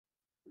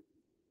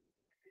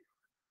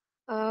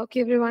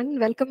Okay, everyone,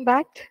 welcome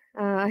back.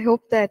 I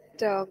hope that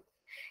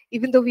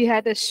even though we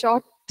had a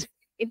short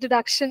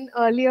introduction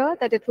earlier,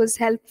 that it was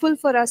helpful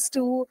for us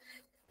to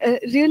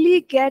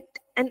really get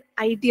an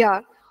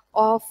idea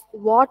of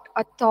what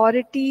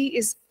authority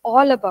is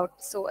all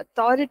about. So,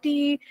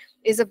 authority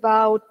is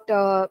about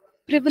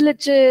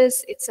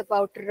privileges, it's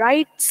about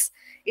rights,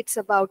 it's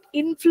about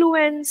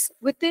influence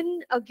within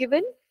a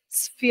given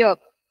sphere.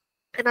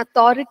 An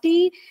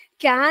authority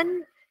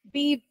can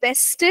be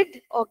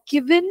vested or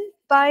given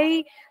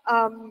by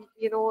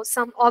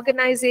some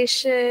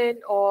organization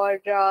or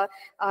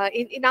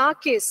in our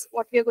case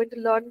what we are going to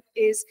learn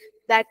is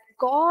that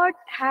God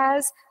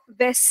has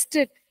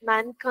vested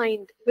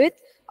mankind with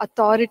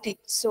authority.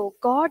 So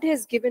God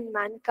has given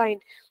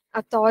mankind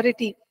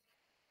authority,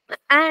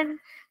 and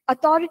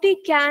authority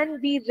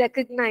can be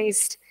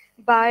recognized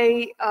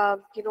by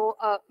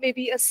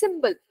maybe a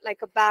symbol like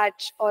a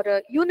badge or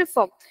a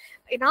uniform.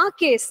 In our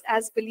case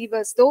as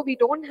believers, though we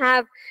don't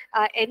have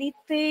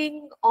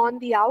anything on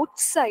the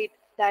outside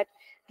that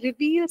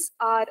reveals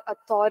our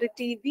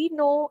authority, we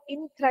know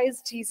in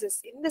Christ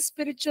Jesus, in the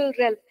spiritual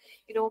realm,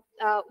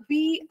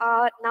 we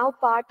are now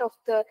part of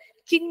the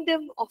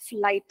kingdom of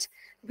light.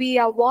 We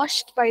are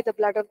washed by the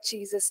blood of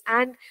Jesus,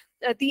 and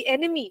the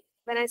enemy,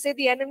 when I say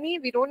the enemy,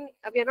 we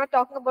are not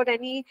talking about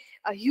any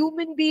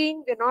human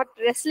being. We're not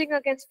wrestling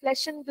against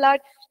flesh and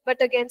blood,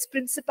 but against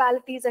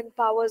principalities and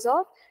powers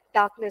of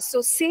darkness.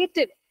 So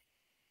Satan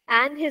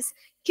and his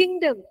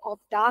kingdom of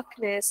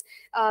darkness,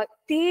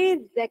 they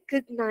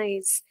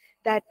recognize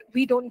that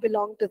we don't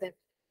belong to them.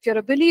 If you're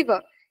a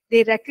believer,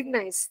 they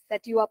recognize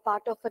that you are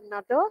part of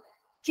another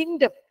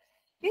kingdom.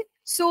 Okay?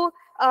 So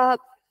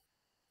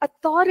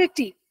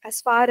authority,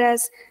 as far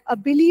as a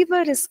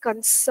believer is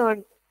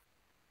concerned,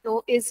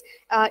 is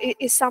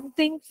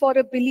something for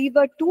a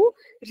believer to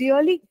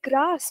really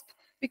grasp,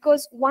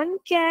 because one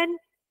can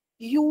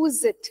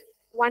use it,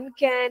 one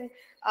can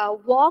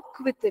walk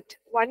with it,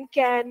 one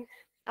can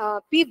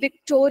be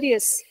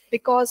victorious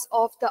because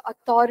of the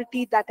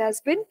authority that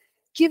has been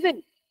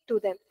given to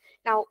them.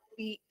 Now,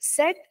 we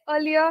said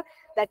earlier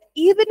that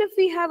even if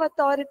we have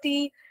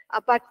authority,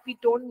 but we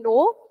don't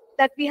know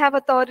that we have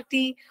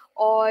authority,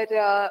 or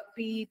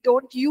we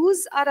don't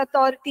use our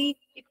authority,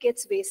 it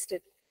gets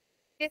wasted.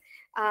 Okay?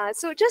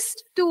 So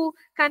just to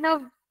kind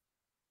of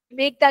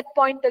make that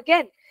point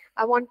again,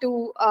 I want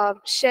to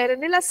share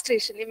an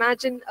illustration.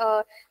 Imagine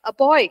a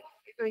boy.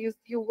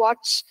 You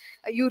watch,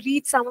 you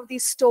read some of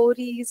these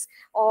stories,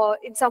 or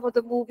in some of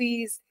the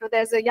movies,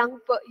 there's a young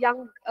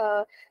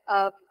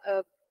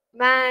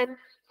man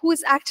who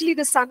is actually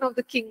the son of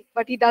the king,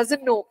 but he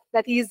doesn't know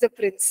that he is the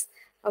prince.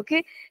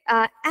 Okay,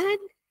 and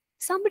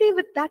somebody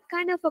with that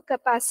kind of a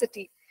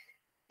capacity,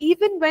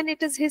 even when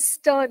it is his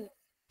turn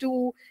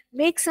to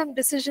make some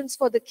decisions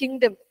for the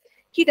kingdom,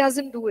 he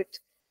doesn't do it.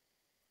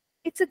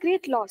 It's a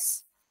great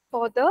loss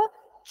for the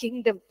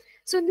kingdom.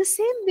 So in the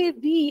same way,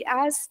 we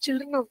as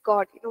children of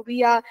God,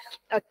 we are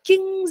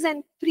kings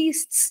and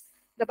priests,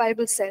 the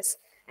Bible says,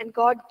 and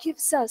God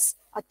gives us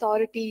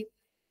authority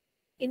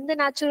in the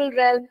natural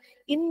realm,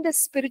 in the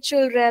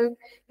spiritual realm.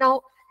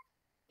 Now,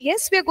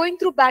 yes, we are going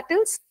through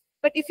battles,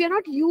 but if you're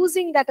not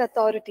using that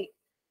authority,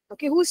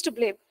 okay, who's to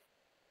blame?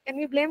 Can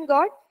we blame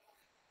God?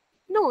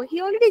 No,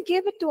 he already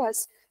gave it to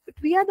us, but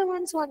we are the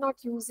ones who are not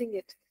using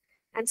it.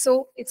 And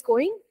so it's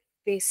going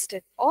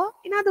wasted. Or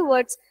in other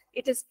words,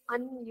 it is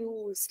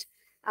unused.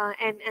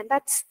 And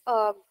that's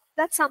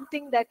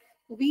something that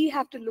we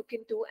have to look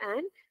into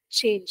and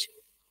change.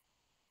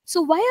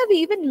 So why are we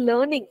even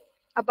learning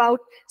about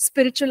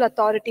spiritual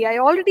authority? I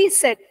already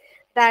said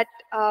that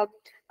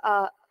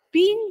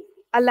being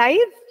alive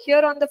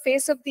here on the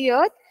face of the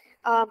earth,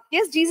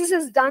 yes, Jesus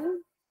has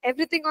done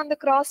everything on the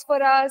cross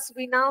for us.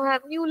 We now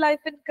have new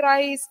life in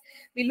Christ.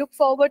 We look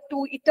forward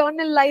to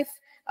eternal life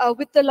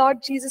with the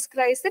Lord Jesus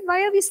Christ. Then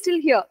why are we still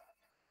here?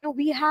 No,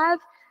 we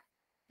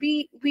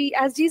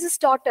as Jesus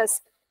taught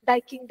us, thy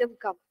kingdom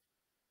come,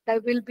 thy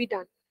will be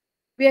done.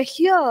 We are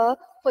here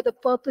for the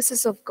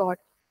purposes of God.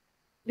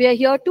 We are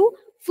here to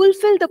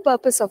fulfill the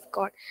purpose of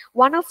God.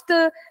 One of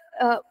the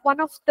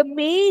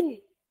main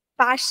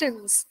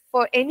passions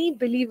for any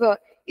believer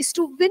is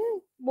to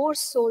win more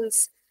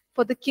souls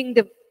for the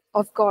kingdom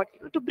of God.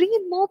 To bring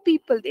in more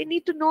people, they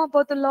need to know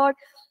about the Lord.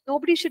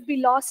 Nobody should be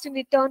lost in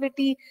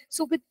eternity.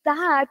 So with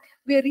that,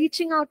 we are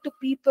reaching out to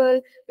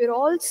people. We're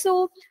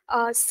also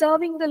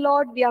serving the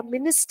Lord. We are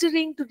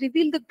ministering to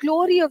reveal the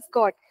glory of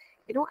God,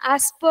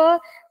 as per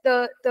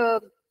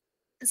the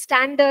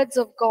standards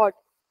of God,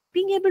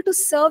 being able to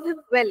serve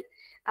him well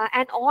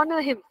and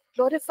honor him,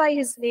 glorify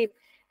his name.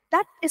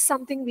 That is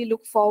something we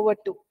look forward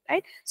to,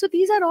 right? So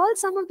these are all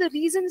some of the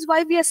reasons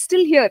why we are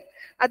still here.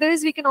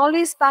 Otherwise, we can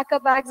always pack our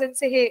bags and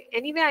say, hey,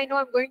 anyway, I know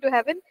I'm going to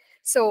heaven,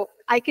 so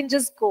I can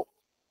just go.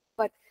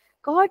 But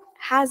God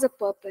has a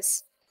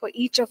purpose for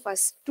each of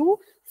us to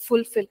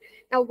fulfill.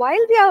 Now,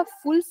 while we are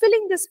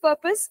fulfilling this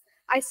purpose,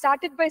 I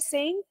started by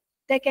saying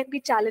there can be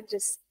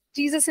challenges.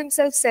 Jesus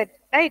himself said,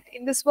 right,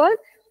 in this world,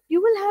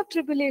 you will have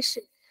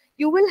tribulation.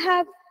 You will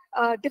have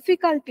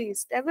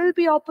difficulties. There will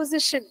be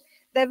opposition.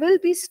 There will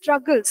be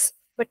struggles.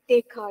 but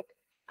take heart,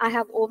 I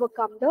have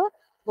overcome the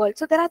world.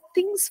 So there are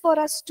things for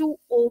us to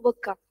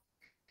overcome.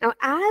 Now,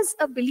 as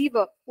a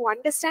believer who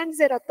understands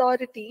their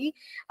authority,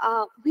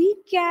 we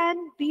can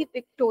be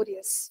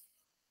victorious,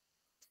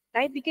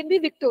 right? We can be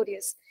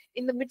victorious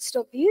in the midst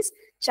of these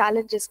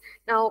challenges.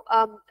 Now,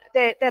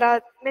 there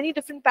are many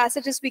different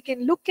passages we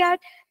can look at,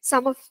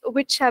 some of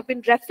which have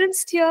been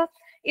referenced here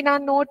in our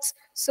notes.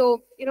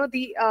 So,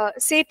 the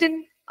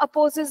Satan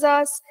opposes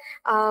us.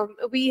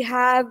 We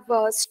have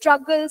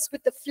struggles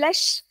with the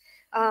flesh,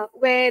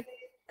 where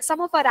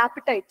some of our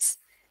appetites,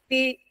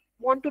 they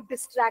want to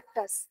distract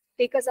us,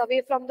 take us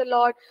away from the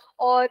Lord,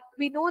 or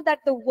we know that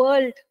the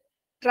world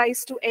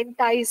tries to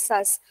entice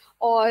us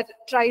or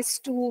tries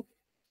to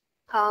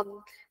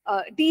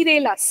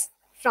derail us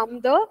from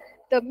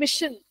the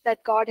mission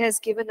that God has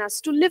given us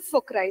to live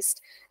for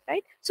Christ,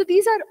 right? So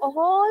these are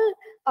all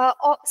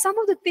some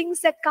of the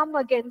things that come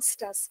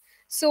against us.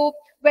 So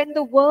when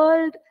the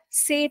world,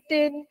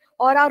 Satan,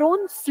 or our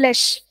own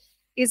flesh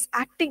is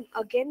acting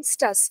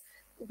against us,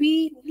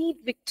 we need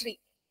victory.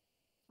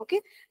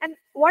 Okay, and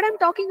what I'm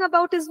talking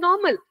about is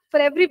normal for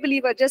every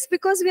believer. Just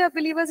because we are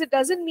believers, it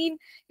doesn't mean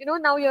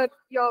now you're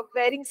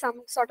wearing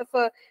some sort of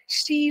a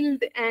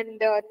shield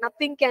and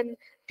nothing can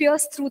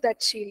pierce through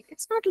that shield.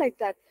 It's not like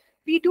that.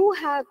 We do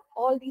have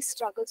all these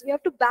struggles. We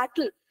have to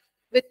battle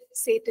with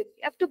Satan.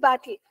 We have to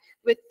battle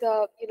with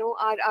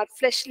our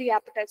fleshly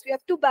appetites. We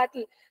have to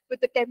battle with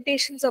the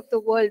temptations of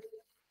the world.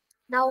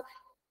 Now,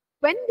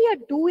 when we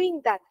are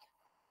doing that,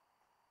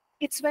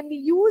 it's when we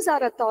use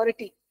our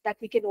authority that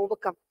we can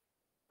overcome.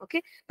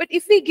 Okay, but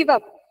if we give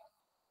up,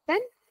 then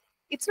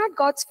it's not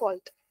God's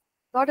fault.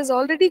 God has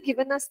already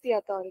given us the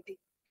authority.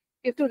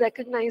 We have to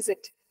recognize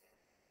it.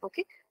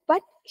 Okay,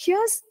 but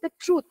here's the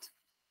truth.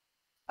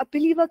 A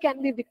believer can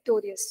be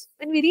victorious.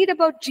 When we read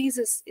about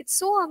Jesus, it's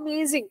so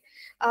amazing.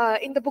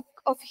 In the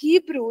book of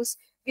Hebrews,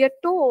 we are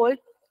told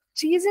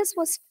Jesus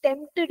was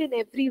tempted in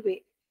every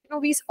way.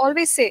 We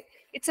always say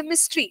it's a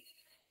mystery.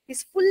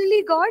 He's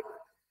fully God,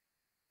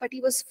 but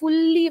he was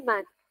fully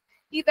man.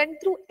 He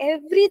went through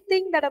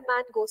everything that a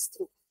man goes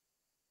through.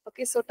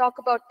 Okay, so talk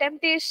about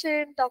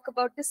temptation, talk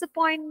about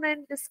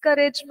disappointment,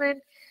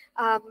 discouragement,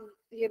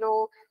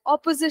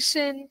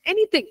 opposition,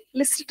 anything.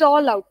 List it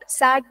all out.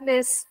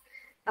 Sadness,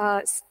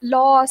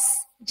 loss.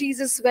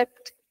 Jesus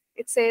wept.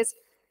 It says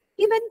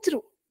he went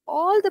through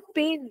all the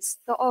pains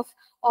of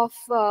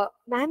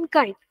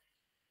mankind.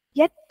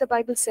 Yet the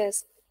Bible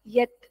says,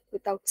 yet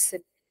without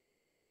sin.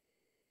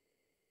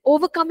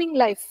 Overcoming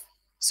life.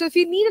 So if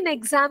you need an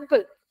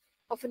example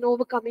of an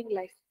overcoming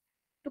life,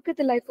 look at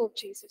the life of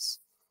Jesus.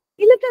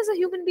 He lived as a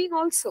human being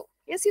also.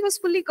 Yes, he was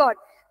fully God,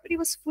 but he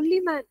was fully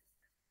man.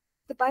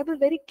 The Bible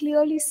very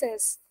clearly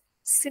says,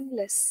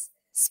 sinless,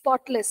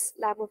 spotless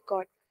Lamb of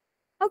God.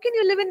 How can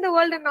you live in the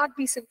world and not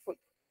be sinful?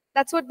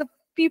 That's what the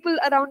people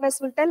around us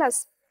will tell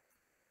us.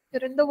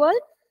 You're in the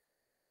world,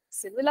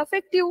 sin will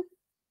affect you.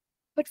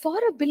 But for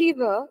a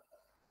believer,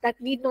 that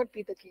need not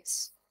be the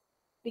case.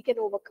 We can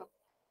overcome.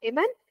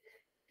 Amen?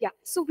 Yeah,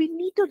 so we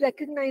need to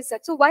recognize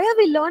that. So why are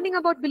we learning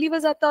about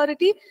believers'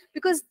 authority?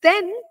 Because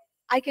then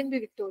I can be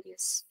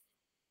victorious,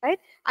 right?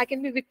 I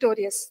can be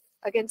victorious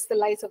against the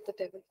lies of the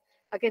devil,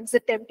 against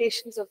the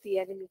temptations of the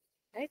enemy,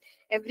 right?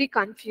 Every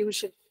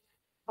confusion,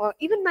 or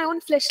even my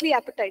own fleshly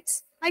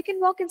appetites. I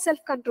can walk in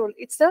self-control.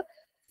 It's the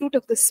fruit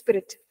of the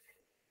Spirit.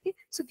 Okay?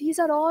 So these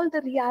are all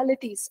the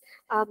realities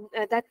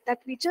that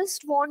we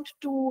just want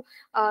to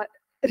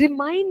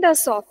remind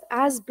us of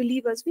as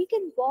believers. We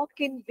can walk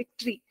in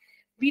victory.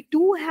 We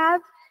do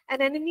have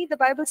an enemy. The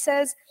Bible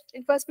says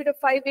in 1 Peter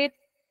 5:8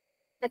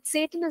 that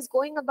Satan is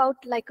going about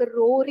like a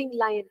roaring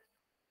lion.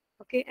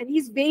 Okay, and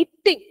he's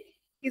waiting.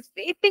 He's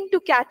waiting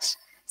to catch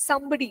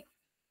somebody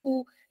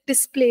who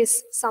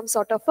displays some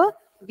sort of a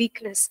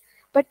weakness.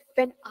 But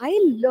when I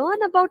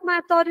learn about my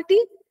authority,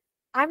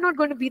 I'm not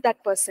going to be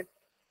that person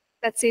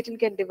that Satan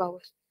can devour.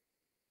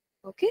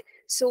 Okay,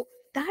 so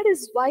that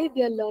is why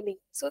we are learning,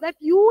 so that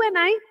you and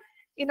I,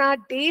 in our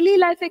daily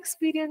life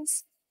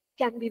experience,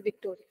 can be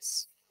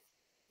victorious.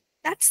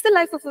 That's the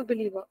life of a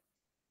believer.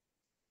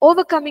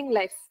 Overcoming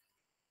life.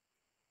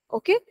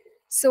 Okay,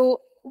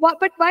 so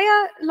but why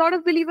are a lot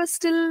of believers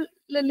still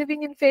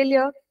living in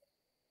failure?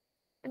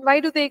 And why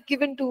do they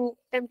give in to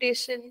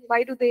temptation?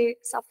 Why do they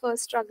suffer,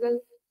 struggle?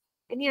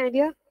 Any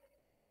idea?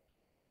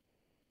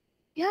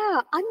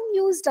 Yeah,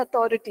 unused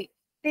authority.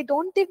 They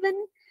don't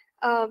even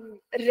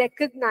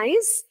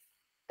recognize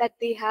that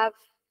they have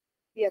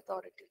the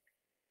authority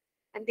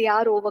and they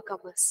are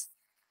overcomers.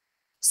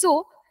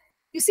 So,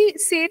 you see,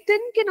 Satan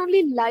can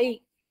only lie.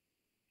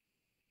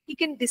 He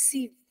can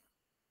deceive.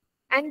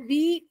 And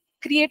we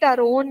create our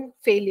own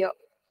failure.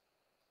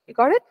 You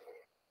got it?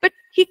 But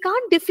he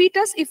can't defeat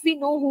us if we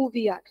know who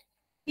we are.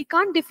 He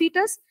can't defeat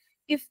us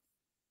if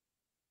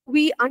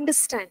we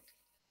understand,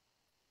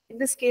 in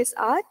this case,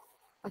 our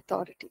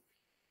authority.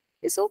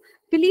 So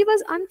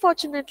believers,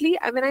 unfortunately,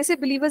 when I say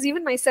believers,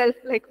 even myself,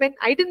 like when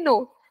I didn't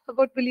know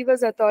about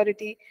believers'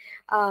 authority,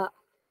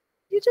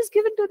 you just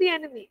give in to the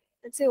enemy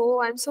and say,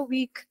 oh, I'm so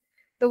weak.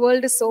 The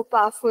world is so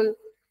powerful.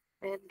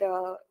 And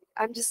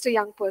I'm just a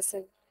young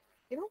person.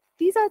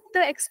 These are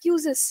the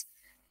excuses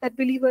that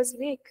believers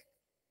make.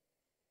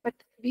 But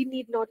we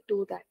need not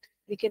do that.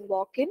 We can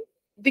walk in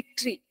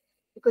victory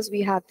because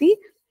we have the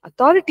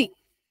authority.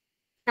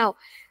 Now,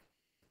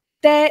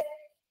 there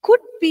could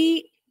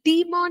be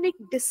demonic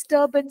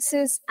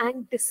disturbances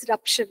and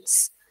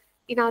disruptions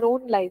in our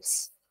own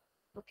lives.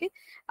 Okay,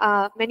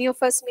 many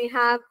of us may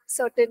have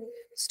certain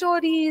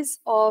stories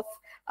of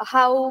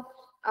how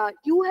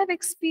you have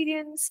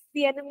experienced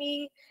the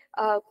enemy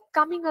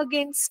coming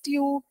against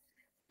you,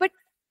 but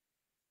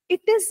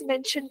it is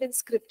mentioned in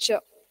scripture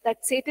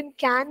that Satan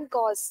can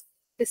cause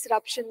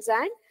disruptions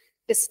and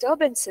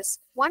disturbances.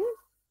 One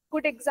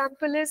good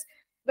example is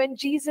when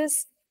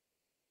Jesus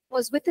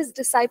was with his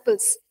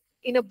disciples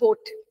in a boat,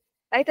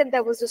 right? And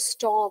there was a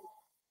storm.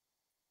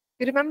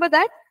 You remember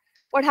that?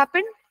 What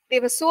happened? They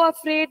were so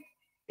afraid.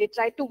 They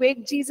tried to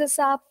wake Jesus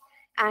up,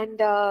 and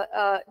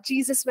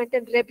Jesus went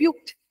and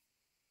rebuked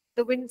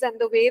the winds and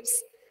the waves,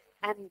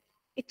 and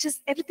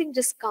everything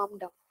just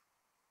calmed down.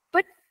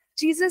 But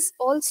Jesus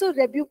also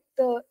rebuked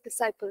the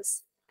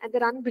disciples and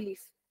their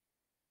unbelief.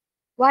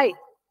 Why?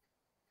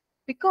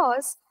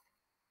 Because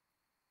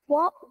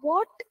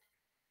what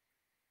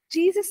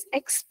Jesus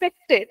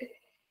expected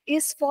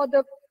is for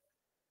the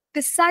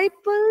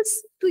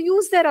disciples to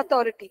use their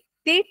authority.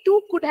 They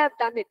too could have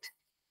done it.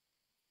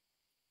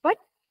 But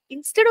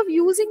instead of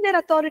using their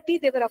authority,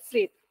 they were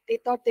afraid. They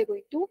thought they were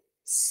going to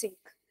sink.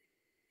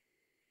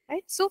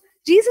 Right? So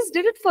Jesus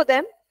did it for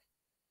them,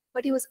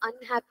 but he was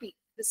unhappy.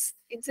 This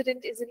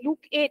incident is in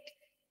Luke 8.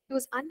 He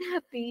was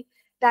unhappy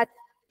that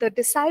the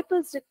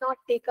disciples did not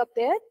take up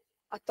their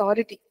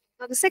authority.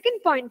 Now, the second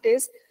point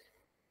is,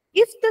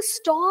 if the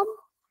storm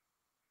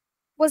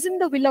was in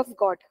the will of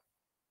God,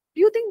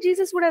 do you think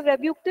Jesus would have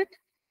rebuked it?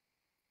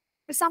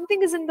 If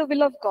something is in the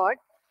will of God,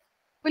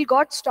 will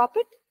God stop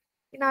it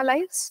in our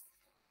lives?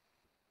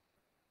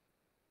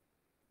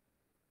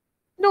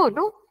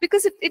 No,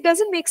 because it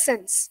doesn't make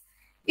sense.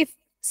 If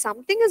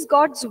something is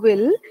God's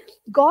will,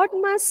 God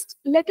must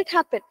let it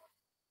happen,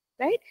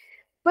 right?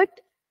 But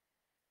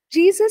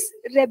Jesus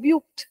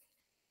rebuked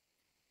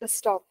the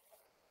storm.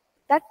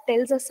 That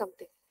tells us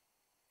something.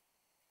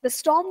 The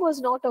storm was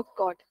not of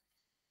God.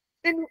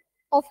 Then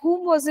of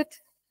whom was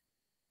it?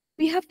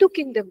 We have two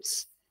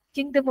kingdoms,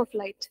 kingdom of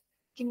light,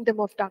 kingdom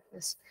of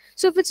darkness.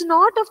 So if it's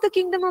not of the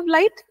kingdom of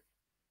light,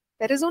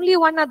 there is only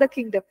one other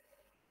kingdom,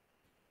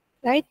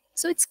 right?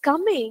 So it's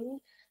coming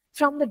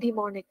from the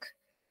demonic.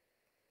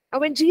 Now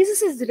when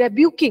Jesus is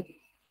rebuking,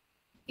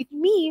 it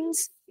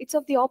means it's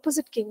of the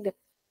opposite kingdom.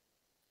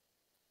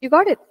 You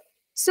got it?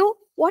 So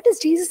what is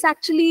Jesus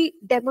actually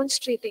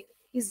demonstrating?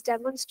 He's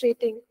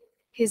demonstrating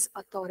his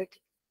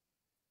authority.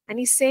 And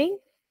he's saying,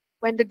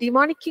 when the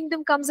demonic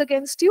kingdom comes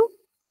against you,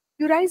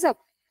 you rise up.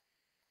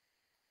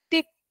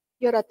 Take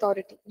your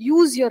authority.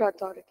 Use your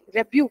authority.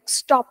 Rebuke.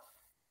 Stop.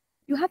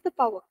 You have the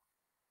power.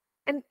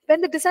 And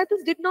when the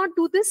disciples did not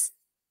do this,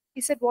 he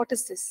said, what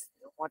is this?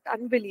 What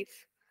unbelief?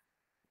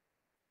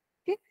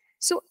 Okay?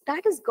 So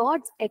that is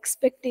God's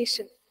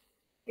expectation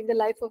in the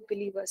life of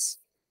believers.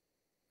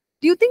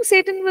 Do you think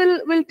Satan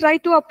will try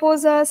to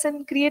oppose us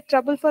and create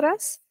trouble for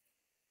us?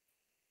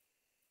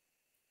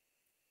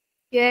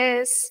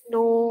 Yes,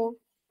 no,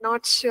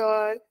 not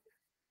sure.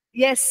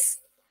 Yes.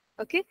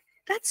 Okay,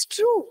 that's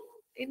true.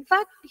 In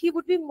fact, he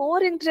would be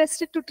more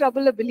interested to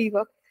trouble a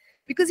believer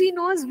because he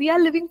knows we are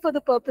living for the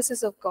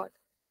purposes of God.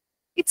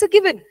 It's a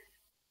given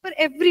for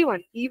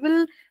everyone. He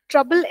will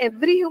trouble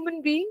every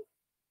human being,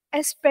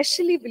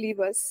 especially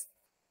believers,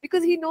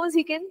 because he knows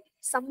he can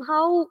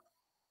somehow,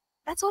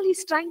 that's all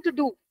he's trying to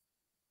do.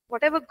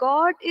 Whatever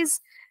God is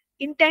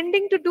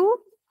intending to do,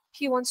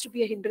 he wants to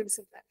be a hindrance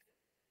in that.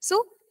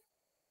 So,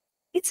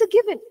 it's a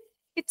given.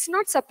 It's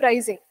not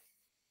surprising.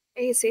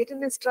 Hey,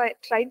 Satan is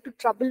trying to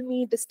trouble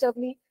me, disturb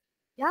me.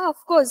 Yeah,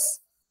 of course.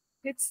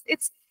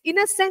 It's in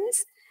a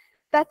sense,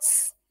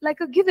 that's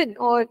like a given.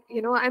 Or,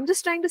 I'm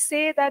just trying to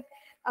say that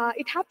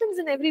it happens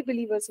in every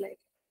believer's life.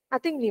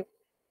 Nothing new.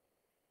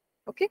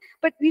 Okay?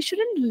 But we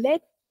shouldn't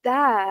let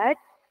that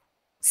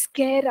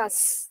scare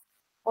us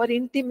or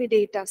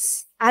intimidate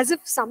us as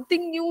if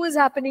something new is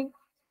happening.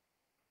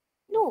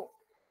 No.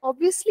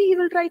 Obviously, he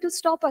will try to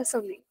stop us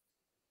only.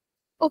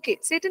 Okay,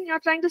 Satan, you're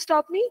trying to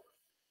stop me?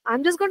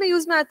 I'm just going to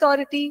use my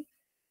authority.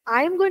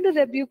 I am going to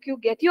rebuke you,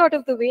 get you out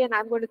of the way, and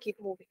I'm going to keep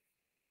moving.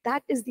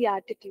 That is the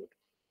attitude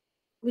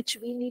which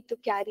we need to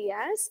carry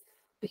as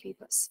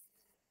believers.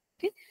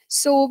 Okay,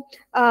 so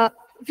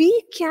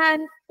we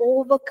can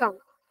overcome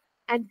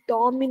and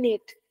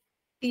dominate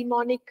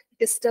demonic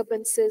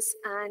disturbances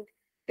and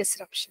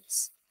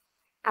disruptions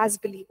as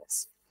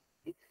believers.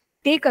 Okay?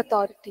 Take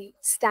authority,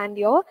 stand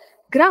your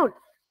ground.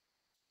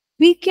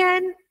 We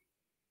can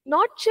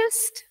not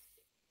just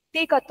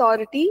take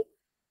authority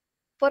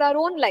for our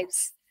own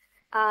lives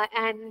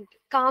and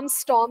calm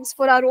storms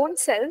for our own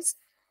selves,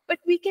 but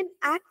we can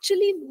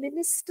actually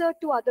minister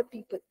to other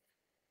people.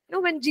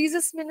 When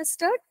Jesus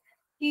ministered,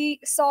 he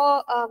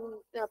saw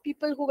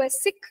people who were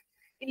sick.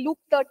 In Luke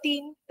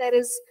 13, there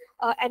is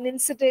an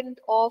incident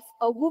of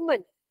a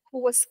woman who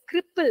was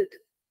crippled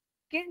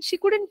Okay, and she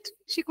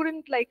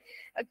couldn't like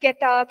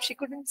get up. She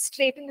couldn't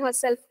straighten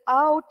herself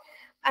out.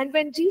 And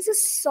when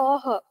Jesus saw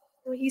her,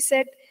 he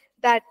said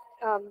that,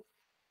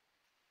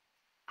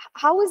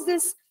 how is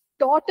this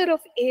daughter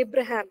of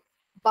Abraham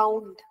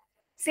bound?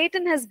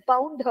 Satan has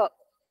bound her.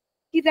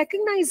 He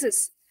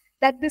recognizes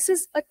that this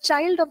is a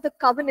child of the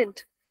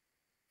covenant.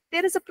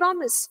 There is a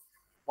promise.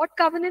 What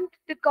covenant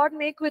did God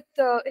make with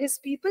his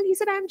people? He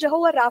said, I am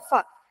Jehovah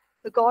Rapha,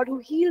 the God who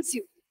heals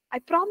you. I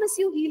promise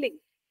you healing.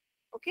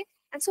 Okay?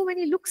 And so when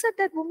he looks at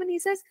that woman, he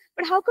says,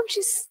 but how come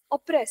she's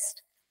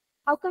oppressed?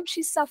 How come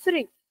she's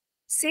suffering?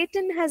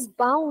 Satan has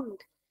bound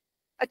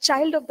a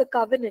child of the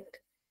covenant.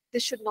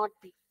 This should not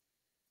be.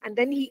 And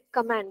then he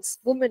commands,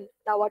 woman,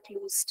 thou art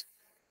loosed.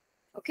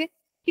 Okay?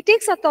 He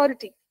takes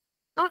authority.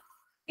 Now,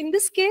 in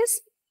this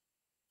case,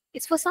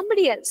 it's for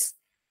somebody else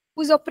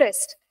who's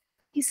oppressed.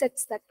 He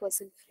sets that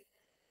person free.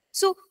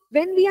 So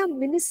when we are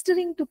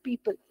ministering to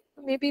people,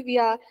 maybe we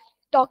are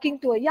talking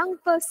to a young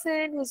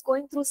person who's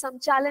going through some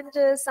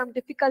challenges, some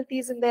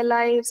difficulties in their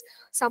lives,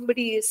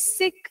 somebody is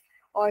sick,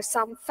 or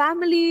some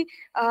family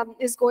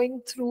is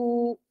going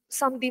through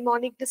some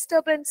demonic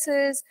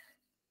disturbances,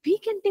 we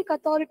can take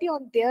authority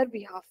on their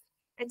behalf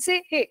and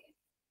say, hey,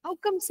 how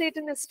come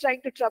Satan is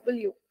trying to trouble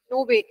you?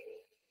 No way.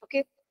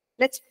 Okay,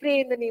 let's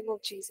pray in the name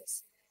of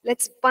Jesus.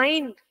 Let's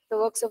bind the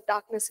works of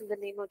darkness in the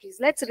name of Jesus.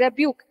 Let's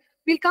rebuke.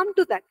 We'll come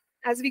to that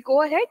as we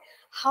go ahead.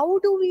 How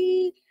do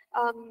we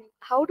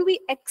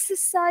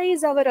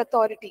exercise our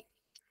authority?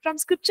 From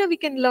scripture, we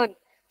can learn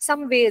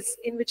some ways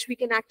in which we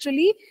can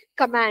actually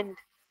command.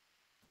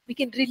 We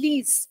can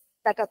release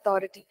that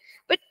authority.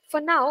 But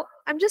for now,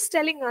 I'm just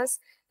telling us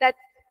that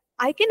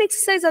I can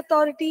exercise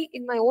authority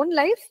in my own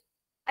life.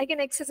 I can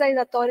exercise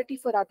authority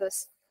for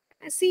others.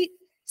 I see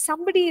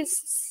somebody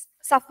is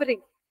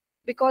suffering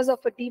because of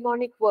a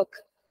demonic work.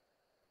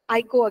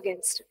 I go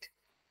against it.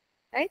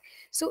 Right?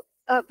 So,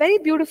 very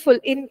beautiful.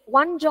 In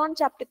 1 John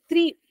chapter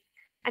 3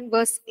 and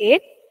verse 8,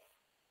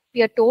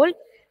 we are told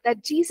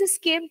that Jesus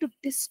came to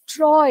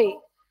destroy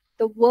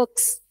the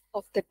works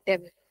of the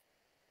devil.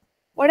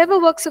 Whatever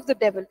works of the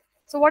devil.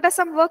 So what are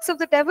some works of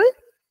the devil?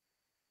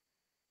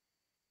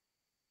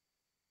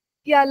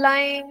 Yeah,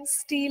 lying,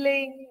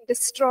 stealing,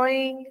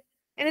 destroying.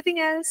 Anything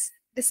else?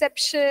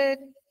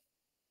 Deception,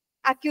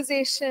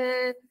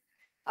 accusation.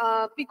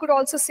 We could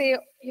also say,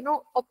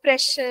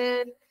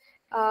 oppression.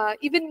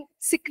 Even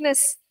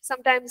sickness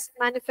sometimes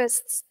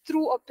manifests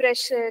through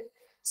oppression.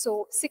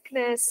 So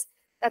sickness,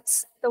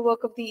 that's the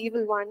work of the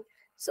evil one.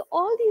 So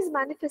all these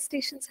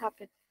manifestations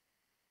happen.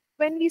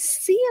 When we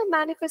see a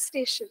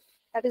manifestation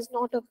that is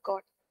not of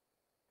God,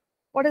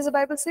 what does the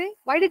Bible say?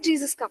 Why did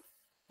Jesus come?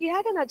 He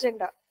had an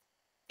agenda.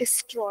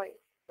 Destroy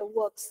the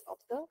works of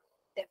the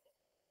devil.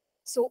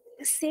 So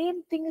the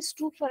same thing is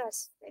true for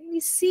us. When we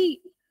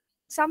see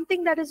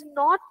something that is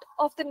not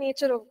of the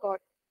nature of God,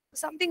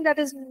 something that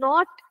is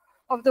not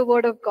of the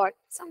word of God,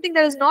 something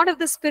that is not of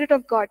the Spirit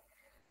of God,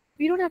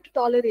 we don't have to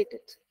tolerate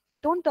it.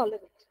 Don't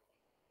tolerate it.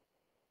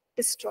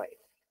 Destroy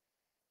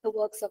the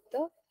works of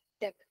the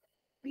devil.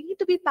 We need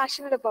to be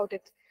passionate about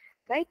it,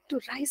 right? To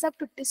rise up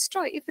to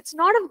destroy. If it's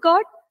not of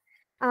God,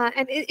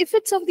 and if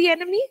it's of the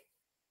enemy,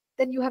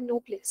 then you have no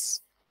place.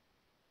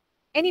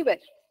 Anywhere.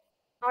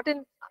 Not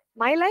in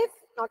my life,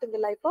 not in the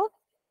life of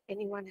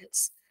anyone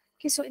else.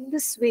 Okay, so in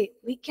this way,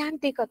 we can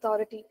take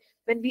authority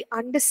when we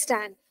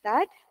understand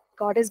that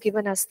God has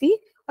given us the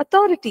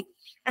authority.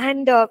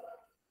 And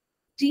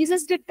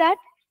Jesus did that.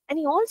 And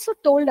he also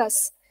told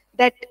us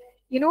that,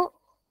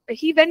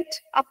 he went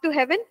up to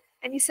heaven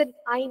and he said,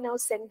 I now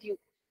send you.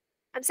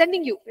 I'm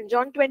sending you. In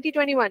John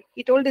 20:21,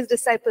 he told his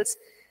disciples,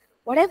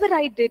 whatever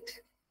I did,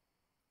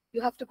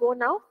 you have to go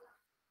now.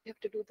 You have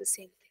to do the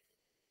same thing.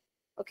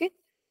 Okay?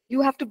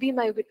 You have to be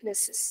my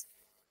witnesses.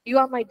 You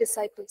are my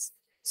disciples.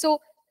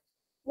 So,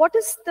 what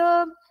is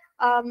the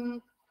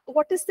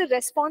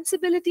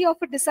responsibility of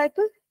a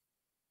disciple?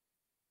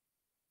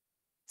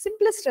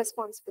 Simplest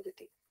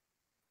responsibility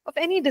of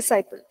any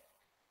disciple.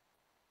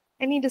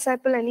 Any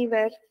disciple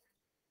anywhere.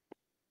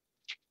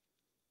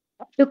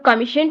 To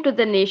commission to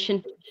the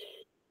nation.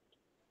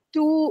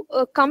 To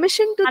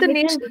commission to the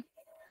Commission nation.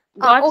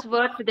 God's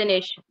word to the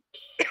nation.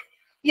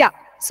 Yeah.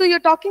 So you're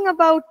talking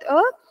about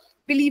a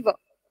believer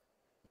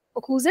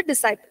who's a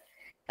disciple.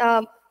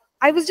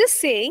 I was just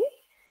saying,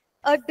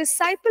 a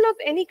disciple of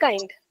any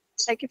kind.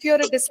 Like if you're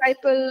a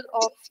disciple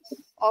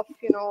of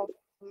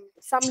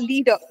some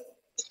leader,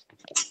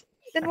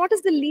 then what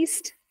is the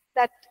least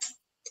that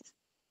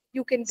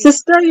you can be?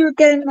 Sister, you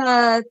can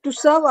to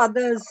serve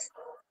others.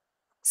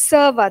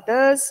 Serve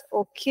others.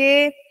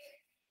 Okay.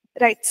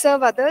 Right.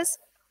 Serve others.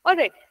 All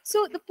right.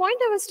 So the point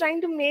I was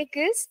trying to make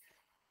is,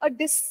 a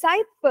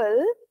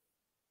disciple,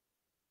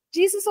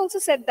 Jesus also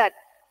said that,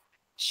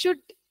 should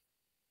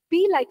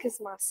be like his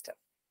master.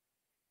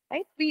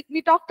 Right?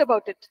 We talked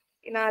about it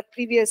in our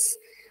previous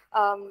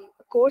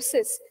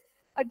courses.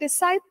 A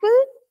disciple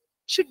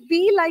should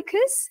be like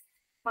his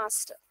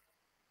master.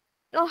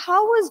 Now,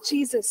 how was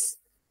Jesus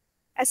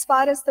as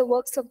far as the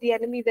works of the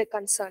enemy were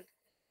concerned?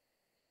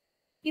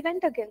 He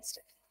went against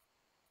it.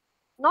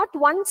 Not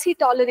once he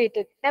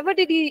tolerated. Never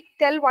did he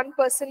tell one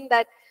person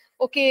that,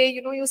 okay,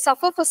 you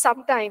suffer for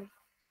some time.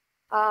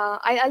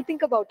 I'll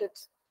think about it.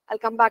 I'll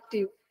come back to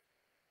you.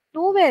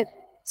 Nowhere.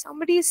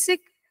 Somebody is sick.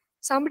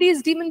 Somebody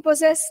is demon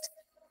possessed.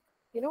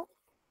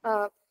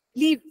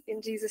 Leave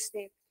in Jesus'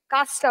 name.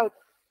 Cast out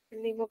in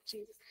the name of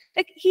Jesus.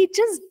 Like, he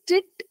just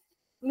did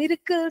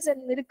miracles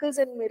and miracles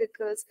and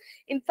miracles.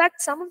 In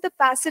fact, some of the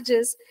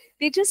passages,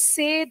 they just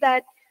say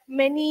that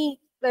many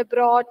were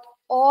brought,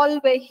 all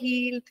were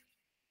healed.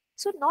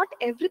 So not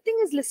everything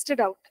is listed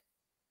out.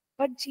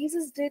 But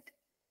Jesus did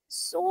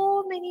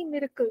so many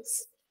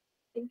miracles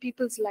in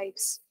people's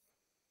lives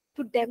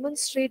to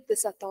demonstrate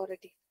this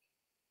authority.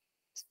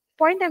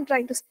 Point I'm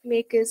trying to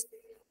make is,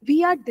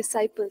 we are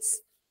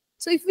disciples.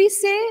 So if we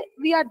say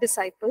we are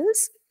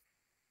disciples,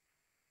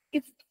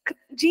 if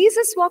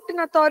Jesus walked in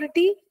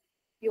authority,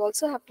 you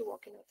also have to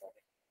walk in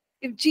authority.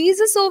 If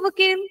Jesus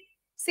overcame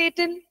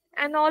Satan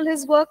and all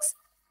his works,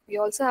 we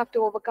also have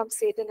to overcome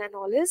Satan and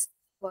all his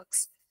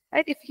works.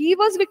 Right? If he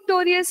was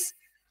victorious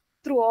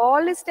through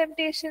all his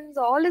temptations,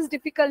 all his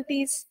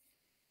difficulties,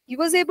 he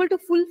was able to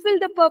fulfill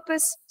the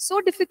purpose.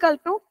 So difficult,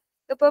 no?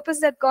 The purpose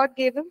that God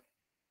gave him.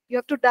 You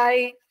have to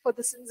die for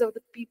the sins of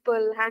the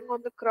people, hang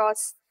on the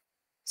cross.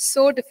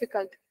 So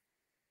difficult.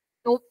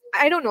 No,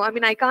 I don't know. I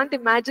mean, I can't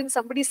imagine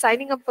somebody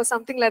signing up for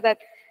something like that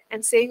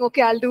and saying,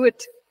 okay, I'll do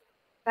it.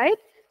 Right?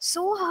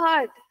 So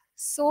hard.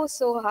 So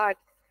hard.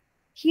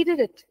 He did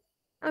it.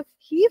 Now, if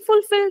he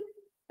fulfilled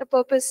the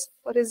purpose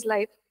for his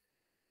life,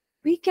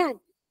 we can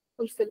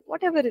fulfill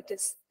whatever it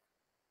is.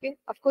 Okay?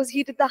 Of course,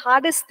 he did the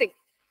hardest thing.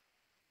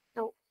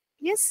 Now,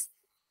 yes,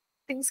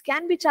 things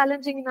can be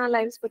challenging in our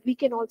lives, but we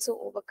can also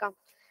overcome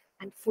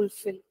and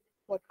fulfill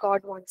what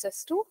God wants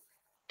us to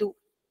do.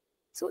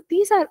 So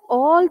these are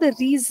all the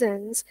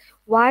reasons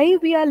why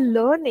we are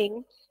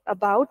learning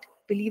about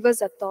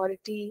believers'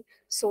 authority,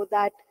 so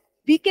that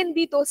we can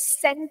be those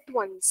sent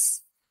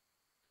ones,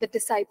 the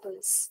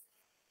disciples.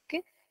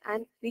 Okay?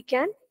 And we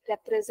can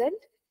represent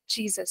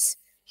Jesus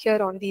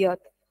here on the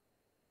earth.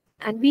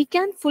 And we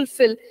can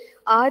fulfill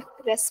our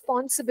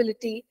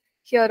responsibility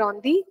here on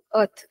the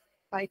earth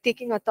by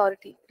taking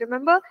authority.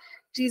 Remember,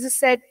 Jesus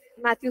said,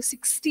 Matthew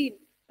 16,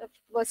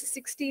 verses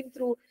 16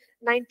 through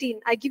 19,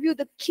 I give you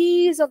the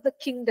keys of the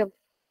kingdom.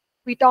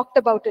 We talked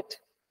about it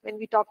when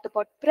we talked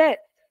about prayer.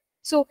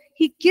 So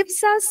he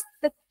gives us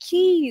the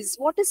keys.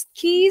 What is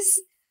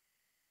keys?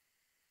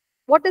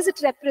 What does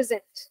it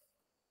represent?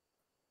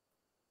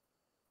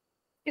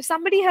 If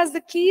somebody has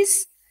the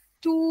keys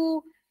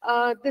to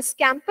this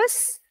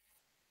campus,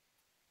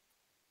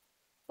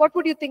 what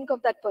would you think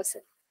of that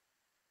person?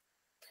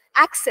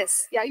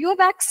 Access. Yeah, you have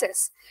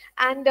access.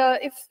 And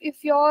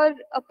if you're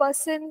a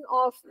person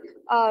of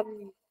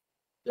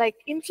like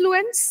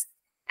influence,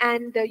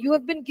 and you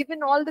have been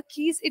given all the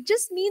keys, it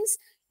just means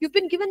you've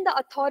been given the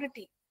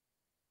authority.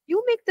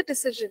 You make the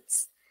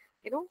decisions,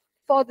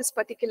 for this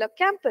particular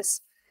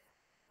campus.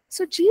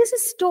 So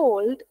Jesus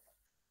told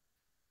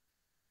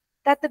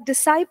that the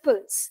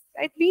disciples,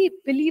 right, we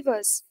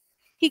believers,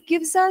 he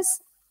gives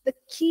us the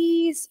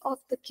keys of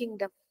the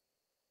kingdom.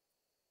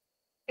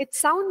 It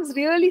sounds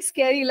really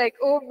scary, like,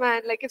 oh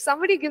man, like if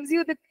somebody gives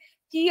you the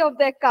key of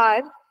their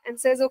car and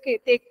says, okay,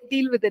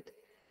 deal with it.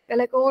 You're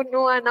like, oh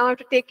no, I now have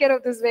to take care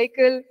of this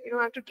vehicle,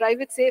 I have to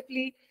drive it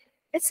safely.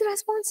 It's a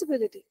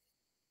responsibility.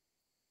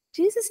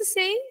 Jesus is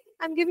saying,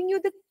 I'm giving you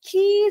the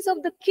keys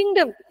of the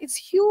kingdom. It's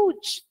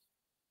huge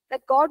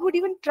that God would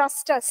even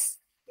trust us.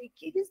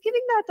 He's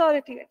giving the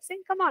authority, like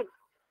saying, come on,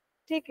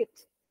 take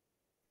it.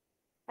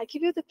 I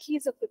give you the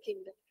keys of the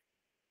kingdom.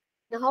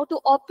 Now, how to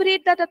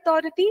operate that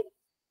authority?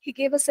 He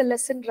gave us a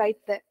lesson right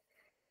there.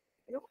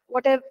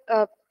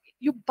 Whatever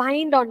you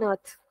bind on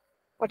earth,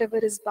 whatever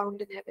is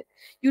bound in heaven.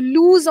 You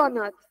loose on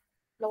earth,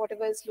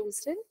 whatever is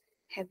loosed in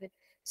heaven.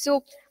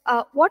 So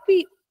what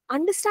we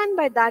understand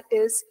by that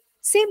is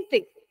same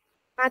thing.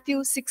 Matthew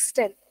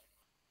 6:10,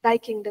 thy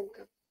kingdom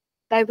come,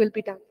 thy will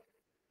be done.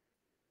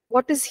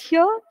 What is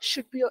here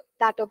should be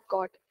that of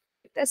God.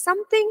 If there's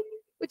something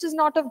which is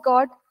not of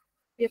God,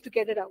 we have to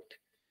get it out.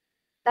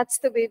 That's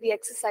the way we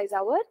exercise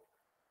our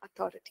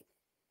authority.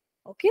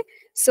 Okay,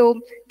 so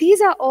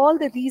these are all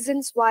the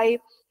reasons why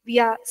we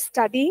are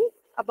studying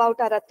about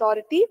our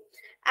authority,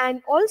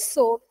 and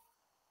also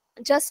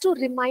just to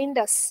remind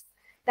us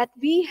that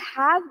we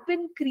have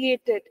been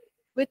created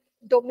with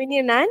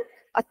dominion and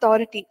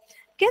authority.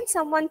 Can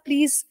someone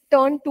please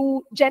turn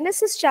to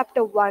Genesis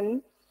chapter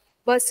 1,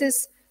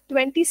 verses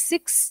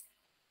 26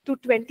 to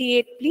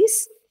 28,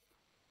 please?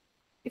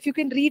 If you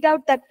can read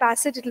out that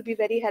passage, it will be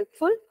very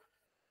helpful.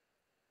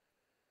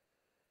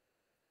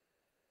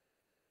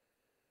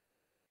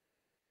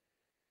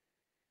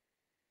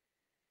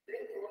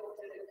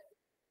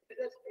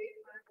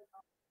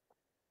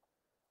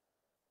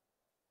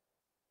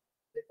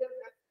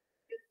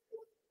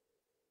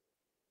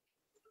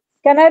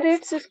 Can I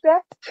read, sister?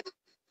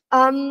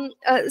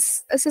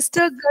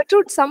 Sister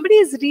Gertrude, somebody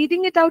is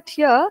reading it out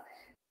here.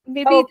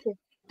 Maybe Okay.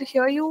 to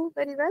hear you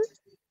very well.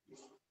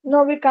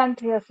 No, we can't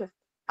hear, sister.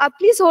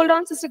 Please hold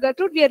on, Sister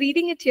Gertrude. We are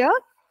reading it here.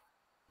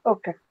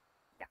 Okay.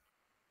 Yeah.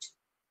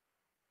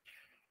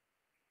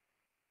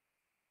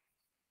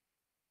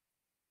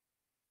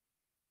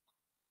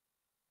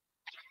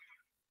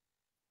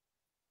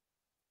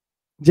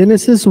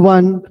 Genesis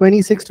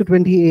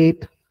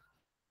 1:26-28.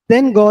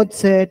 Then God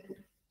said,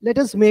 "Let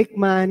us make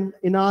man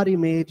in our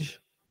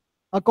image,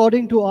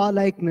 according to our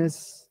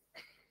likeness.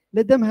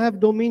 Let them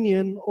have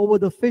dominion over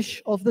the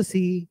fish of the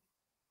sea,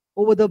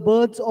 over the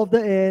birds of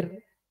the air,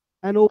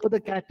 and over the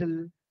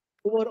cattle,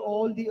 over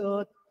all the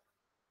earth,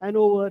 and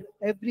over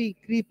every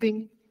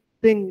creeping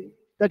thing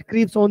that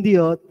creeps on the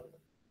earth."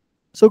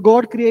 So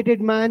God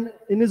created man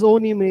in his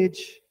own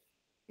image.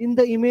 In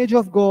the image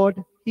of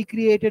God, he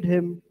created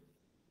him.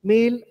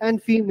 Male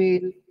and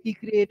female, he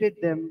created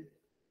them.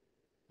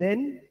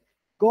 Then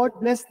God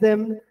blessed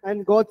them,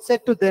 and God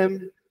said to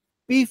them,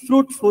 "Be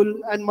fruitful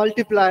and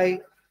multiply,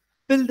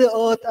 fill the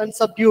earth and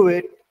subdue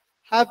it,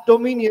 have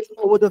dominion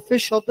over the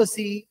fish of the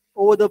sea,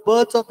 over the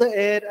birds of the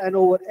air, and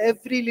over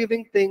every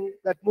living thing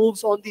that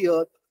moves on the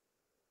earth."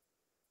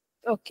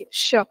 Okay,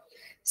 sure.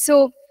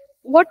 So,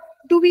 what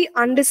do we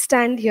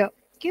understand here?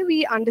 Okay,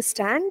 we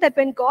understand that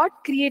when God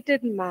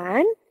created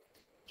man,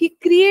 he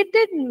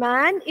created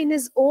man in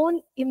his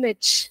own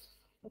image.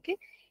 Okay,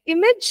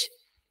 image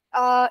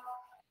uh,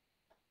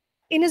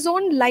 in his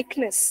own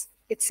likeness,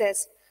 it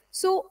says.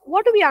 So,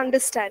 what do we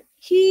understand?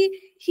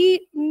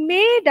 He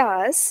made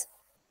us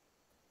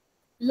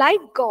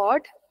like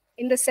God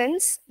in the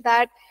sense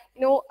that,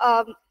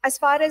 as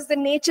far as the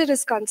nature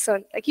is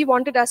concerned, like he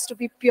wanted us to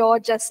be pure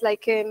just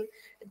like him,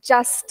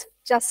 just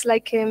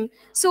like him.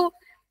 So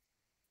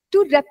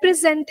to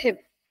represent him,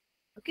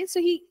 okay, so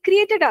he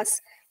created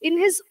us in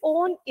his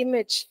own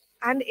image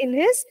and in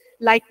his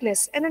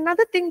likeness. And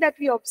another thing that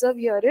we observe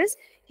here is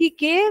he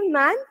gave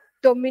man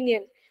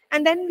dominion.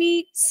 And then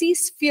we see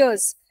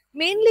spheres.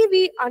 Mainly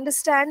we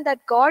understand that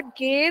God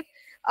gave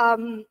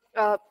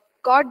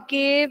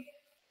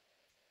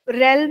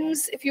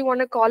realms, if you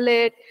want to call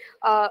it,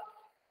 uh,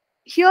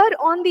 here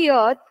on the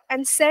earth,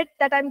 and said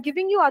that I'm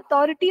giving you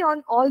authority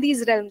on all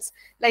these realms,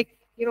 like,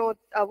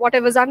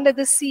 whatever's under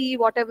the sea,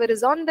 whatever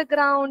is on the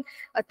ground,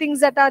 things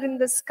that are in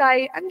the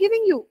sky. I'm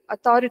giving you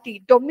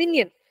authority,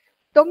 dominion.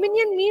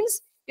 Dominion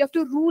means you have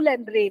to rule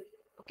and reign.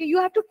 Okay, you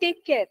have to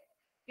take care.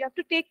 You have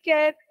to take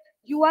care.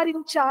 You are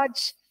in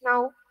charge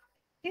now.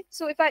 Okay,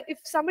 so if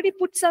somebody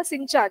puts us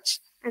in charge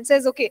and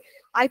says, okay,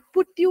 I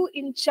put you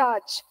in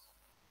charge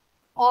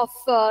of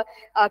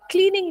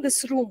cleaning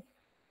this room,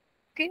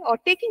 okay, or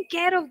taking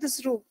care of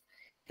this room,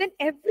 then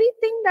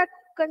everything that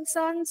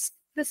concerns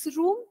this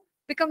room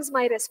becomes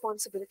my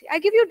responsibility. I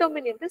give you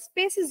dominion. This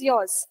space is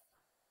yours.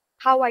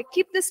 How I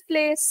keep this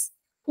place,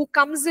 who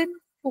comes in,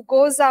 who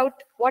goes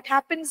out, what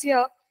happens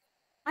here,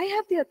 I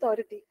have the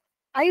authority.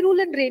 I rule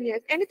and reign here.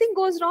 If anything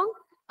goes wrong,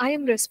 I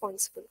am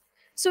responsible.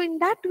 So in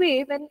that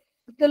way, when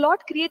the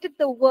Lord created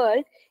the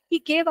world, he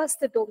gave us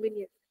the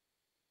dominion.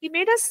 He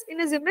made us in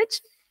his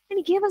image, and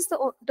he gave us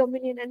the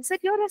dominion and said,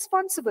 you're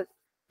responsible.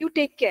 You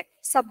take care,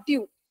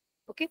 subdue,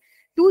 okay?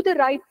 Do the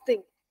right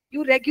thing.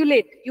 You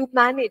regulate, you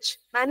manage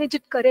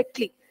it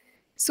correctly.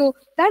 So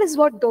that is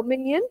what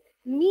dominion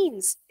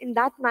means. In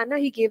that manner,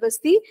 he gave us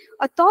the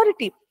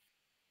authority.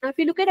 Now, if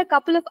you look at a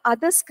couple of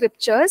other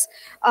scriptures,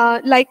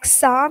 like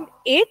Psalm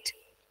 8,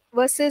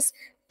 verses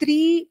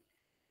 3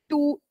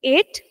 to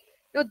 8,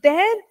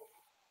 there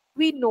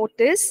we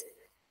notice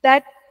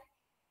that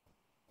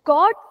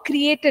God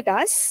created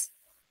us,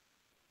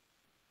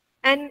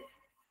 and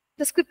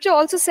the scripture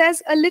also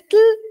says a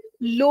little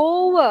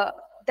lower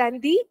than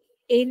the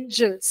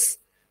angels.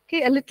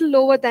 Okay, a little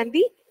lower than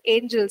the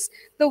angels.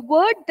 The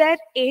word that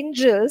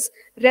angels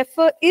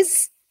refer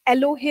is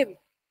Elohim.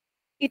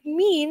 It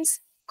means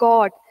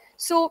God.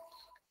 So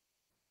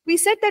we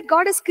said that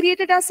God has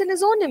created us in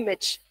his own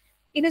image,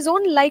 in his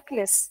own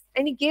likeness,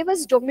 and he gave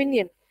us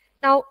dominion.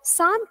 Now,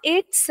 Psalm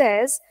 8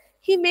 says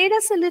he made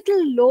us a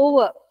little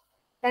lower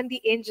than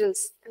the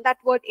angels. And that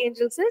word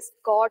angels is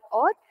God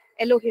or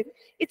Elohim.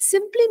 It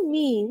simply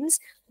means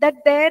that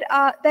there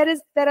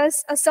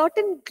is a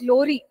certain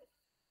glory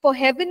for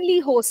heavenly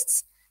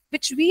hosts,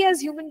 which we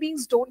as human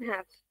beings don't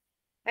have.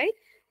 Right?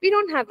 We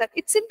don't have that.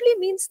 It simply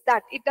means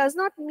that. It does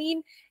not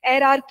mean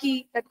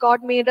hierarchy, that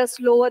God made us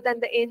lower than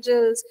the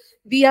angels.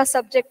 We are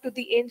subject to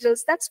the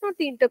angels. That's not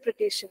the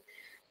interpretation.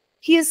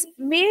 He has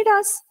made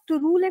us to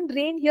rule and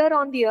reign here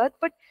on the earth,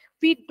 but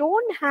we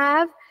don't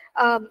have,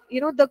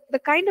 the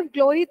kind of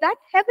glory that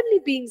heavenly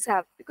beings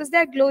have, because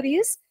their glory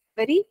is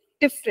very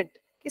different.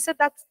 Okay, so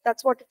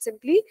that's what it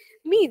simply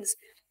means.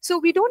 So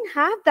we don't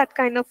have that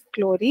kind of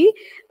glory.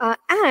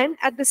 And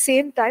at the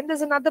same time,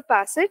 there's another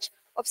passage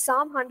of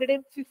Psalm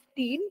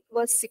 115,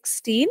 verse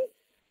 16,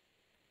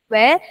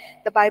 where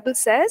the Bible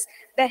says,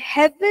 the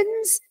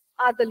heavens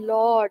are the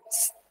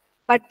Lord's,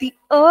 but the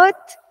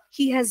earth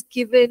he has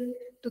given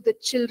to the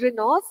children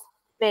of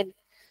men.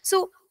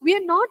 So we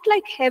are not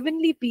like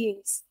heavenly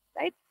beings,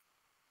 right?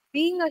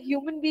 Being a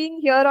human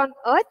being here on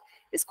earth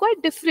is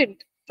quite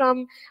different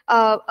from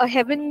a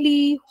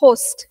heavenly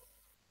host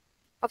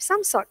of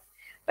some sort.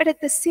 But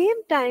at the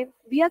same time,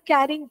 we are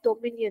carrying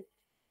dominion,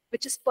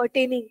 which is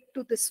pertaining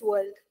to this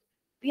world.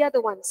 We are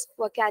the ones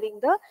who are carrying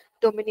the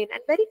dominion.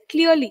 And very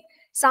clearly,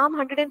 Psalm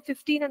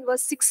 115 and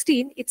verse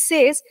 16, it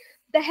says,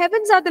 the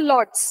heavens are the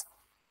Lord's.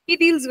 He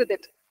deals with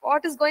it.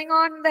 What is going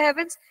on in the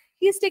heavens?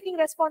 He is taking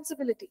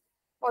responsibility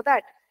for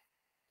that.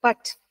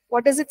 But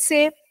what does it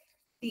say?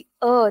 The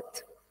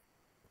earth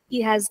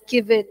he has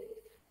given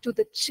to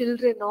the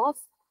children of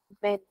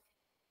men.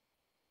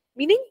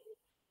 Meaning,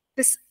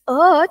 this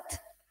earth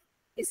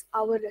is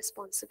our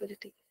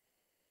responsibility.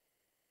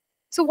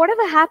 So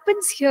whatever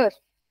happens here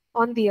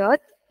on the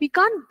earth, we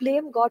can't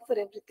blame God for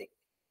everything.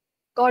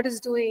 God is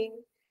doing,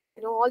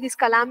 all these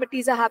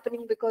calamities are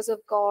happening because of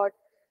God.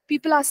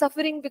 People are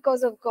suffering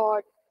because of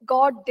God.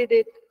 God did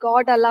it.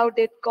 God allowed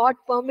it. God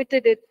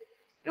permitted it.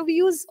 We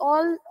use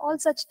all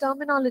such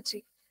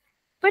terminology.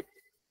 But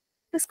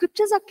the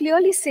scriptures are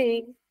clearly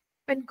saying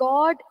when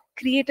God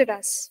created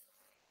us,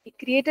 He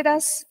created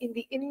us in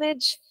the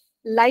image,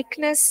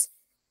 likeness,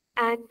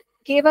 and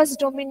gave us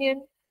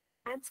dominion.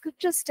 And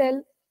scriptures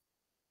tell,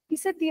 He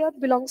said the earth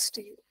belongs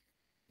to you.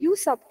 You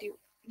subdue,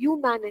 you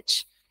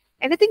manage.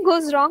 Anything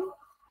goes wrong,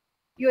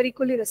 you are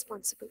equally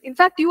responsible. In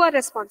fact, you are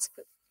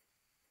responsible.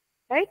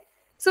 Right?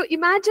 So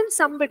imagine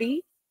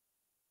somebody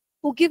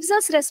who gives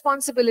us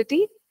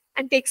responsibility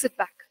and takes it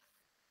back.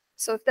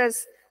 So if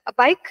there's a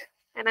bike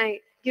and I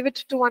give it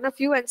to one of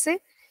you and say,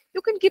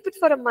 you can keep it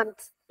for a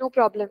month, no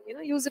problem.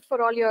 Use it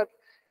for all your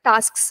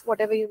tasks,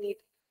 whatever you need.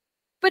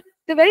 But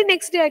the very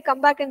next day I come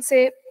back and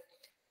say,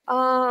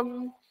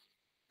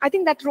 I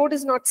think that road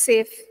is not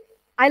safe.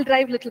 I'll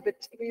drive a little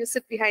bit. You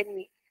sit behind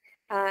me.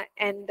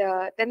 And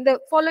then the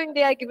following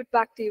day I give it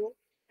back to you.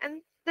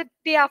 And the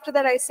day after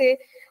that I say,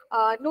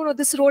 no,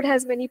 this road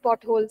has many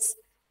potholes.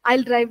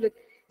 I'll drive it.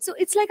 So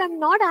it's like I'm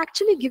not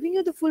actually giving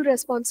you the full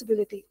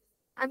responsibility.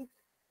 I'm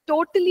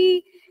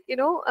totally,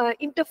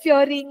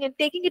 interfering and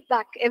taking it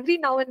back every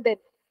now and then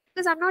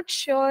because I'm not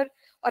sure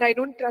or I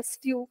don't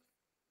trust you.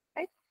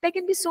 Right? There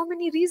can be so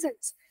many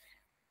reasons.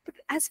 But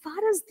as far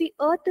as the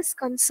earth is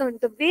concerned,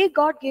 the way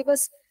God gave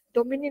us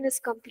dominion is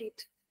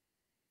complete.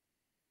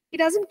 He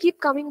doesn't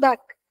keep coming back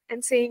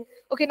and saying,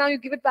 okay, now you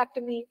give it back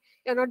to me.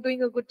 You're not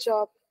doing a good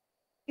job.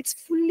 It's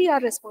fully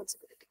our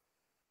responsibility.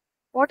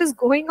 What is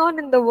going on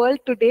in the world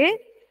today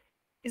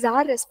is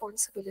our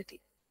responsibility.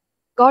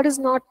 God is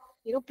not,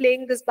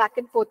 playing this back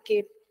and forth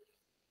game.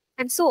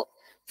 And so,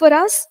 for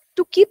us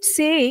to keep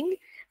saying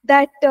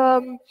that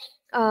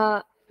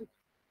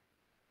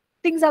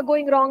things are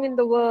going wrong in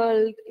the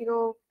world,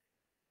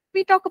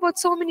 we talk about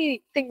so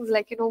many things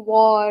like,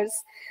 wars,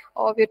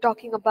 or we're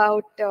talking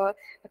about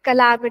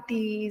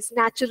calamities,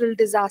 natural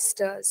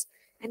disasters.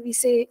 And we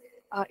say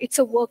it's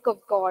a work of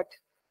God.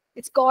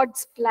 It's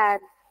God's plan.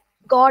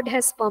 God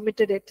has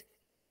permitted it.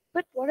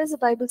 But what does the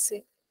Bible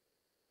say?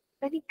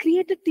 When He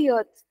created the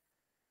earth,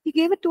 He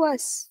gave it to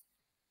us.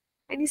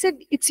 And He said,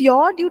 it's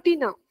your duty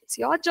now. It's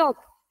your job.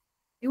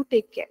 You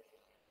take care.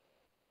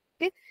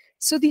 Okay?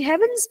 So the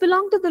heavens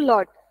belong to the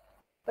Lord,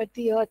 but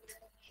the earth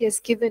He has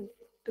given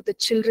to the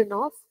children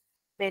of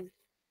men.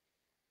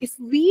 If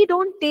we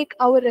don't take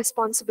our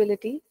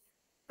responsibility,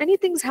 many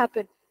things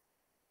happen.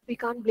 We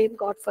can't blame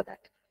God for that.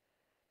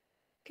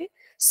 Okay?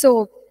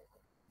 So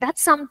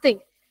that's something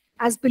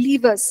as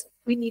believers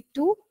we need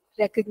to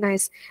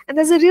recognize. And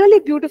there's a really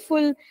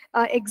beautiful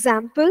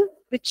example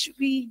which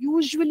we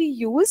usually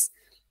use.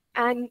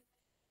 And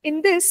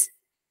in this,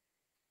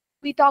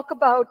 we talk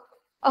about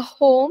a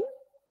home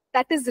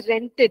that is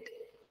rented.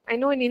 I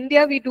know in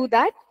India we do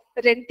that,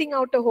 renting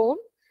out a home.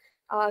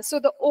 So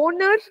the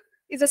owner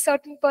is a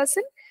certain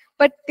person,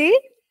 but they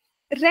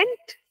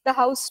rent the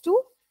house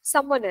to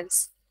someone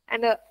else,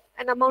 and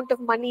an amount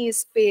of money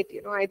is paid,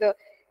 either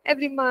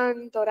every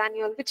month or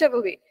annual,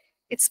 whichever way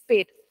it's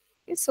paid.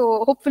 Okay,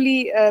 so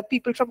hopefully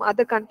people from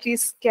other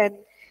countries can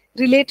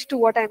relate to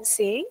what I'm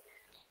saying.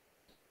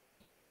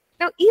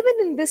 Now, even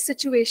in this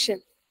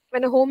situation,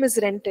 when a home is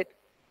rented,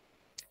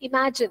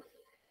 imagine,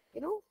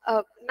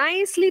 a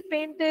nicely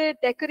painted,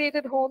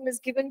 decorated home is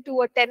given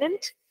to a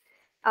tenant,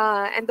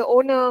 and the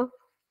owner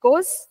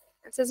goes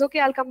and says, okay,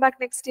 I'll come back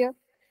next year.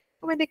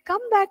 When they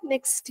come back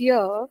next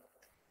year,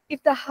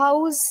 if the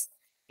house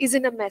is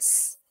in a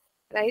mess,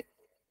 right?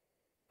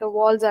 The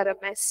walls are a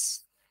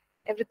mess.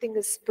 Everything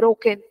is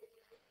broken.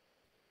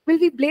 Will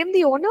we blame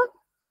the owner?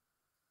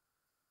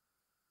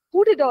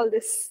 Who did all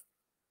this?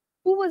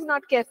 Who was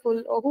not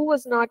careful or who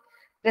was not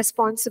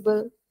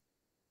responsible?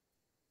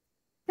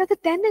 They're the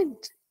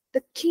tenant.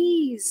 The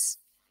keys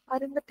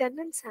are in the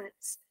tenant's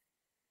hands.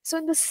 So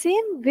in the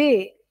same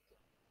way,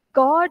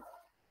 God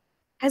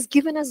has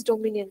given us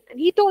dominion. And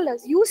He told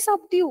us, you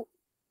subdue.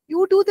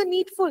 You do the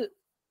needful.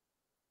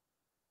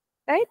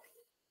 Right?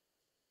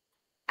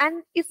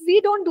 And if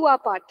we don't do our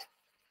part,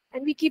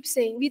 and we keep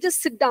saying, we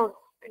just sit down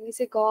and we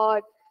say,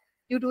 God,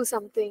 you do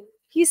something.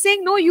 He's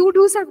saying, no, you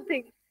do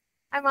something.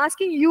 I'm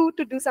asking you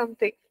to do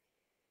something.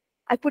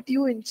 I put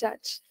you in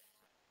charge.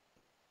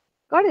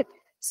 Got it?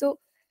 So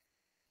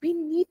we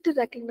need to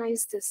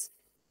recognize this.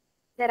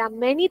 There are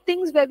many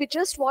things where we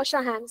just wash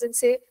our hands and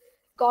say,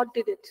 God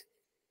did it.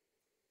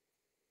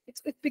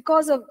 It's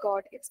because of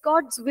God. It's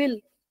God's will.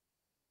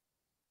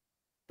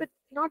 But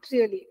not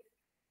really.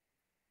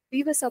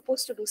 We were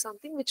supposed to do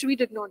something which we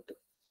did not do.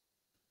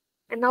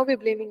 And now we're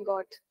blaming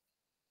God.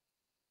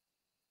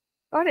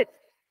 Got it?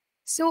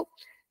 So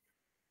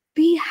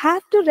we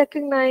have to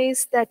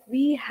recognize that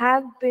we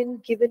have been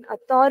given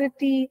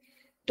authority,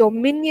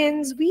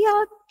 dominions. We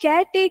are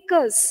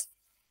caretakers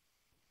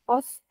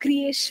of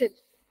creation.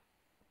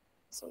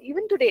 So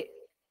even today,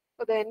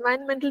 for the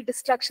environmental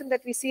destruction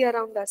that we see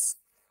around us,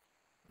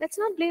 let's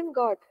not blame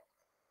God.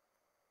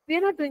 We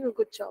are not doing a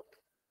good job.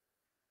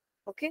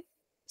 Okay?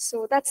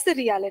 So that's the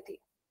reality.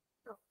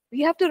 Now,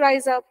 we have to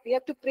rise up. We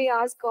have to pray,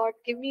 ask God,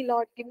 give me,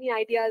 Lord, give me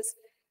ideas.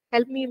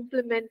 Help me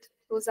implement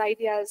those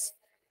ideas.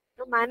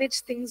 Manage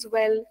things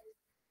well.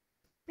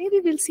 Maybe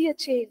we'll see a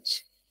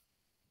change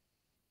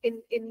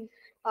in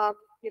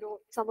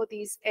some of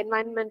these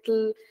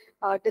environmental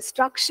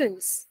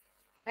destructions,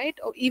 right?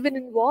 Or even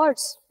in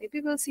wars.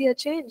 Maybe we'll see a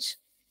change.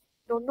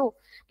 Don't know.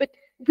 But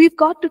we've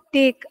got to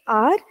take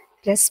our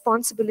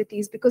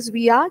responsibilities because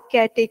we are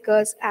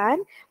caretakers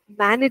and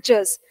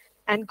managers,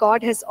 and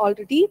God has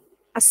already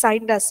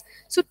assigned us.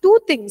 So two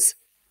things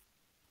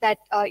that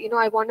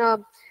I want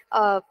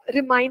to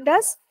remind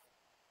us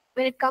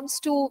when it comes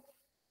to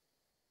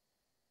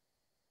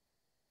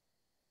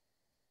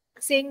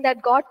saying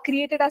that God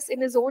created us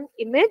in his own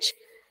image.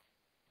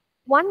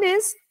 One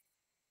is,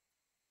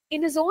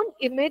 in his own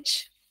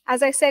image,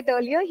 as I said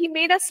earlier, he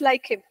made us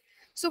like him.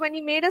 So when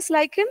he made us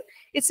like him,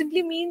 it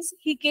simply means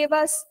he gave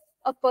us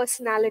a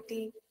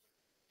personality.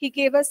 He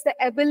gave us the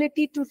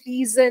ability to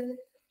reason,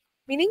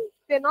 meaning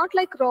we're not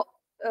like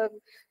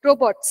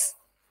robots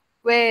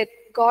where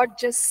God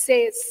just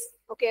says,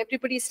 okay,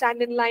 everybody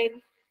stand in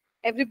line,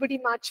 everybody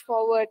march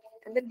forward,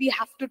 and then we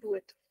have to do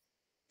it.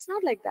 It's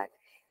not like that.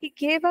 He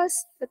gave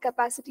us the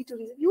capacity to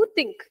reason. You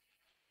think,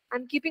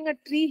 I'm keeping a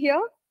tree here,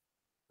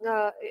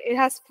 it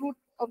has fruit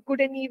of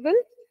good and evil.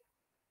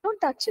 Don't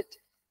touch it.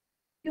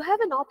 You have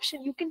an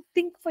option. You can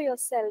think for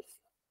yourself,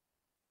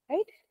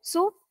 right?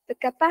 So the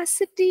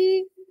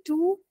capacity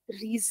to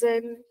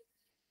reason,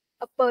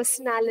 a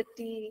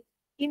personality,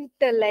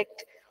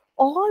 intellect,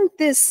 all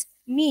this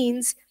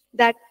means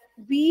that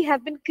we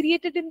have been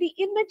created in the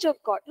image of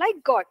God,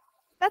 like God.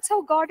 That's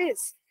how God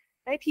is,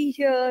 right? He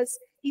hears,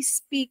 he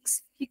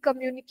speaks, he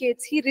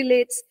communicates, he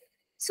relates.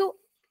 So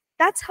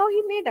that's how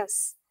he made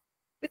us,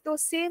 with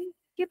those same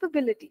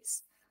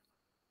capabilities.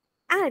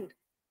 And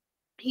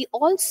he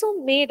also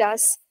made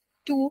us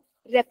to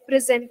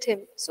represent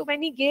him. So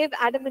when he gave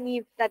Adam and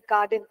Eve that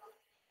garden,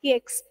 he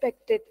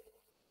expected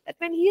that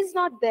when he is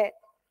not there,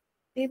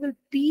 they will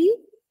be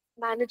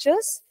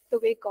managers the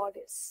way God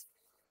is.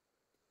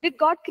 Did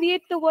God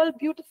create the world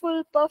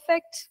beautiful,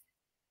 perfect?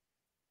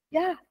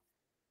 Yeah,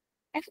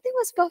 everything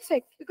was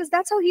perfect because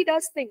that's how he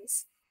does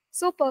things.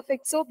 So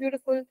perfect, so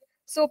beautiful,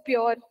 so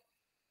pure.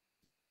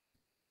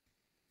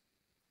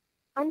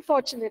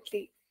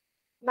 Unfortunately,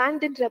 man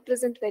didn't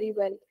represent very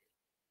well.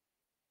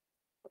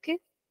 Okay?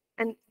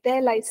 And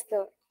there lies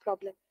the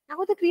problem.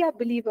 Now that we are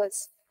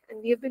believers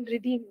and we have been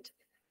redeemed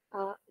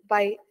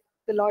by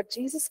the Lord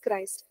Jesus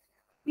Christ,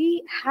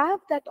 we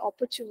have that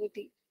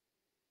opportunity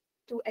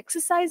to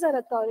exercise our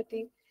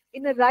authority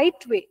in a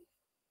right way,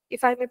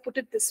 if I may put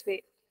it this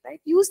way, right?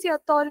 Use the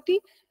authority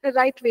in a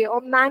right way, or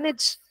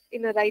manage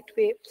in a right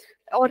way,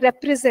 or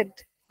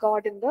represent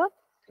God in the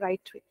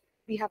right way.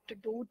 We have to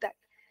do that.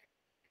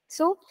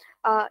 So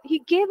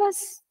he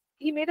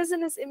made us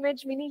in his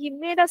image, meaning he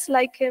made us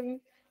like him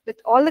with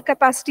all the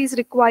capacities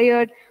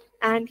required,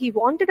 and he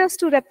wanted us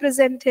to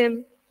represent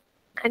him,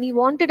 and he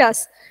wanted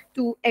us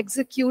to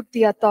execute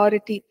the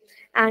authority.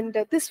 And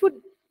this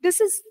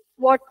is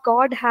what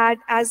God had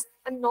as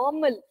a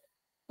normal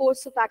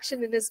course of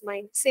action in his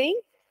mind, saying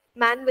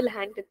man will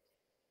handle.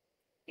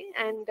 Okay?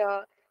 And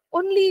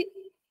only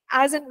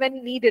as and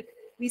when needed,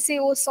 we say,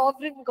 oh,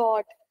 sovereign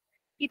God,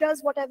 he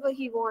does whatever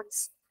he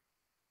wants.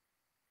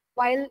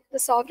 While the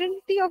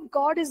sovereignty of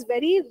God is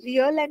very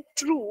real and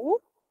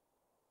true,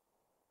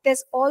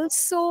 there's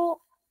also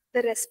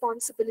the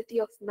responsibility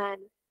of man.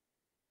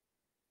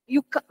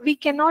 We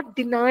cannot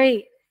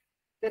deny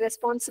the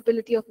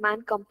responsibility of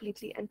man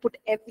completely and put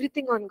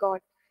everything on God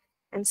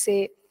and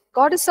say,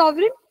 God is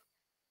sovereign,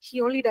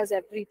 he only does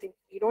everything.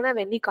 You don't have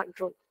any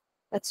control.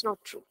 That's not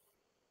true.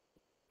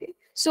 Okay?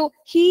 So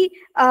he,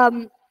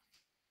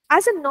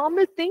 as a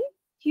normal thing,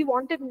 he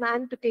wanted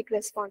man to take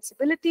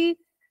responsibility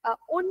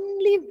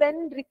only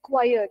when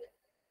required.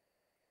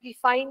 We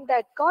find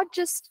that God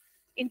just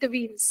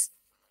intervenes.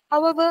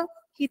 However,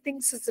 he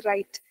thinks is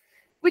right,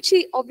 which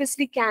he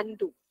obviously can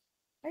do.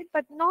 Right?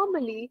 But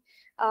normally,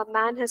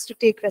 man has to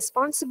take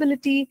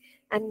responsibility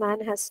and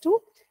man has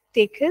to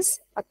take his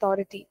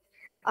authority.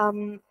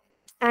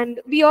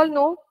 And we all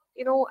know,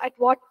 at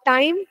what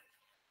time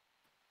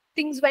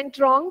things went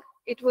wrong.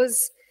 It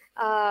was,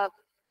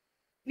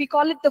 we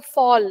call it the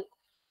fall.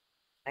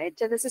 Right?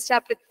 Genesis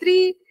chapter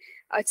 3,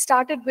 it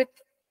started with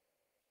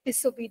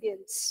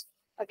disobedience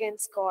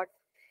against God.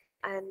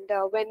 And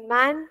when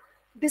man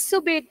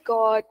disobeyed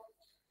God,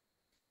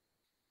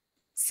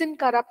 sin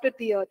corrupted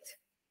the earth.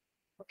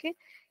 Okay?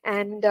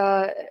 And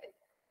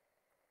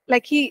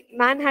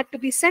man had to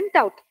be sent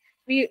out.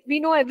 We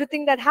know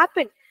everything that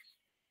happened.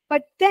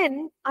 But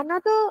then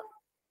another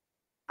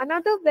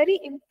very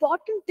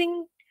important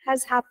thing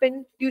has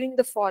happened during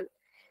the fall.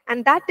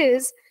 And that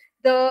is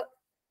the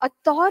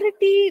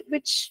authority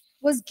which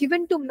was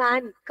given to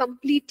man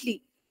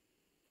completely,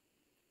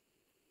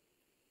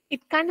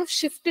 it kind of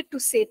shifted to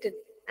Satan.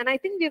 And I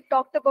think we've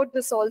talked about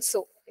this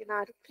also in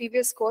our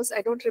previous course.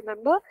 I don't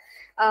remember.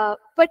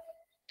 But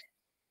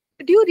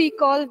do you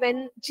recall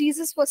when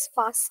Jesus was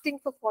fasting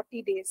for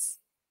 40 days?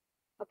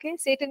 Okay,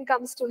 Satan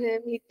comes to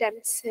him, he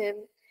tempts him,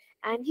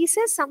 and he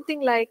says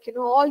something like,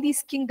 all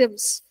these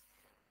kingdoms,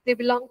 they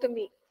belong to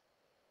me.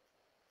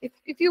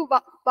 If you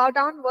bow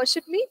down,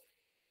 worship me,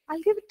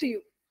 I'll give it to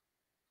you.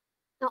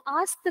 Now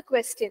ask the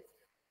question,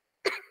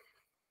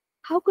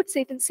 how could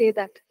Satan say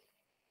that?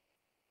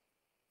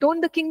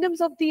 Don't the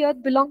kingdoms of the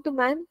earth belong to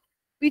man?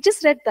 We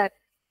just read that.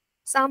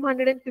 Psalm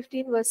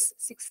 115 verse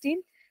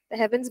 16. The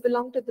heavens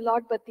belong to the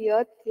Lord, but the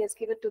earth he has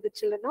given to the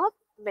children of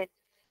men.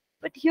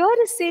 But here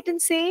is Satan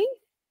saying,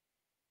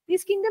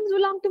 these kingdoms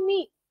belong to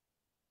me,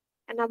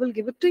 and I will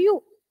give it to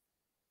you.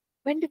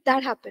 When did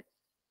that happen?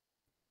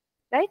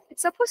 Right?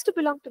 It's supposed to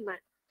belong to man.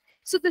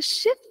 So the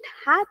shift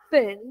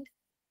happened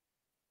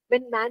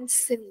when man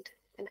sinned.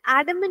 And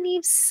Adam and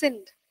Eve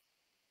sinned.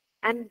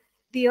 And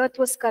the earth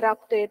was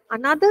corrupted.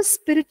 Another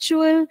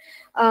spiritual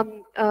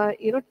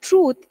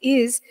truth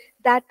is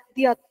that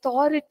the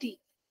authority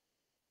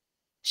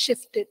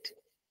shifted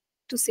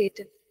to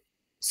Satan.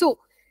 So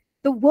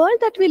the world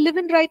that we live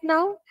in right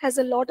now has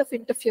a lot of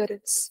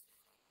interference.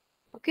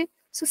 Okay,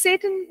 so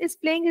Satan is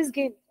playing his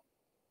game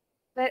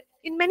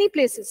in many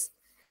places,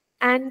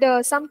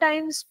 and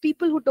sometimes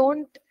people who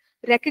don't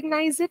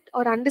recognize it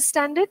or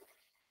understand it,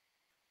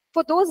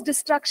 for those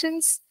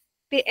distractions,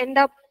 they end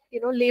up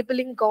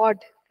labeling God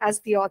as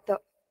the author.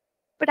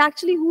 But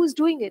actually, who is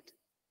doing it?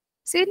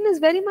 Satan is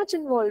very much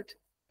involved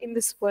in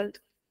this world.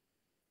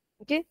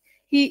 Okay,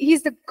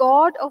 he's the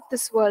God of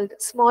this world,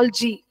 small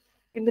g.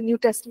 In the New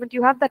Testament,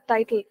 you have that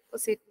title for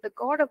Satan, the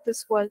God of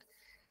this world.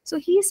 So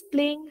he is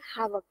playing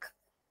havoc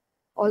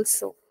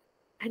also.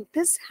 And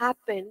this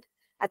happened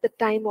at the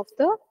time of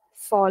the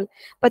fall.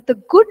 But the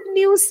good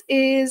news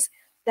is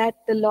that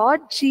the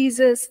Lord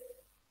Jesus,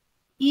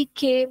 he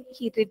came,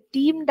 he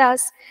redeemed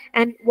us.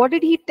 And what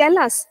did he tell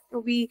us?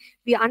 We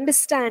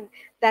understand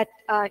that,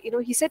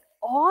 he said,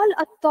 all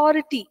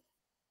authority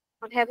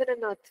on heaven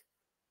and earth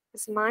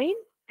is mine,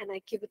 and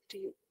I give it to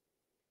you.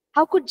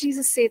 How could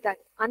Jesus say that?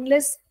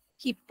 Unless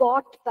he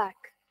bought back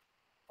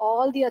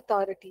all the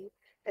authority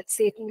that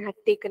Satan had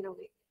taken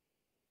away.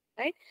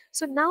 Right?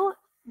 So now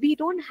we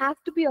don't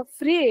have to be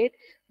afraid,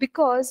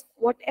 because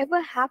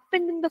whatever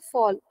happened in the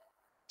fall,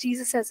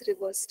 Jesus has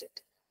reversed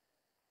it.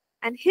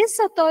 And his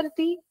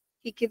authority,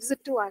 he gives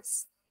it to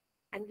us.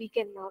 And we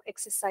can now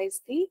exercise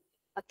the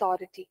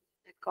authority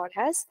that God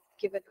has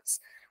given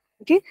us.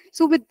 Okay,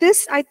 so with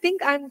this, I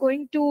think I'm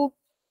going to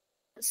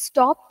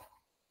stop.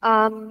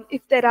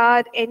 If there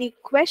are any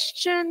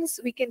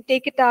questions, we can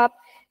take it up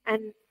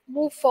and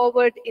move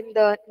forward in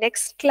the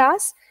next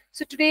class.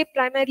 So today,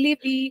 primarily,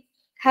 we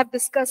have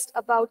discussed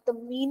about the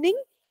meaning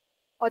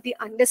or the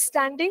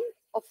understanding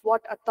of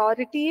what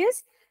authority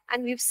is.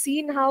 And we've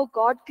seen how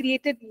God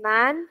created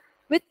man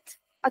with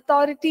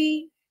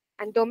authority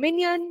and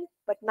dominion,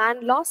 but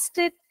man lost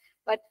it.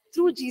 But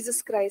through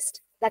Jesus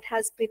Christ, that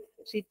has been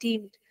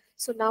redeemed.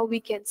 So now we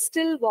can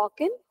still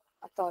walk in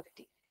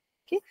authority.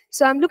 Okay,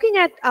 so I'm looking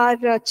at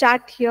our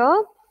chat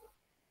here.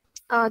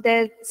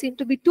 There seem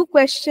to be two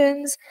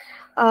questions.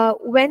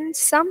 When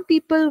some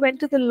people went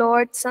to the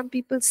Lord, some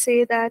people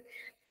say that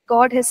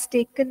God has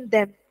taken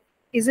them.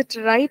 Is it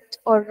right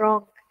or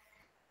wrong?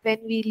 When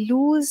we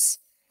lose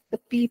the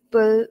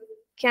people,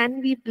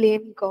 can we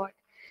blame God?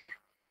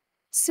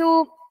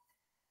 So,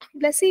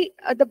 Blessy,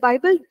 the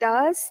Bible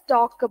does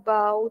talk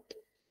about,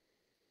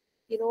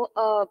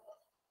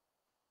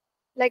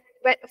 like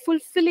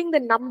fulfilling the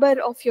number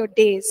of your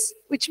days,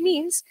 which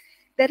means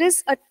there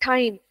is a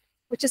time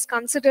which is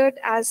considered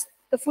as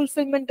the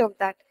fulfillment of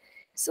that.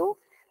 So,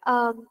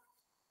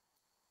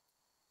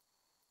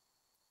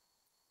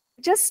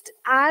 just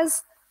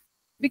as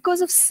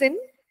because of sin,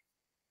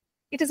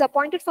 it is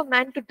appointed for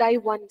man to die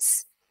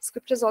once.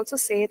 Scriptures also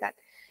say that.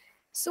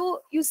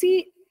 So, you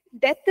see,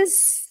 death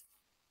is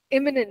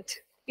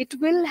imminent. It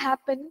will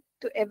happen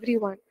to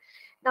everyone.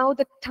 Now,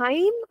 the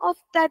time of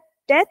that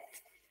death,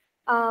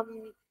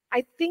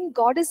 I think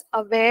God is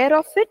aware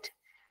of it.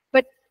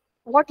 But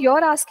what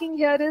you're asking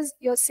here is,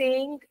 you're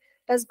saying,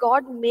 does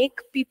God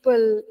make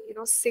people,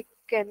 sick,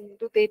 and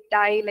do they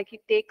die? Like he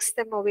takes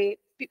them away?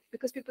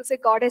 Because people say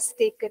God has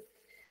taken.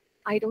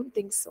 I don't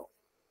think so.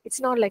 It's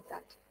not like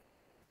that.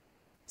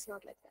 It's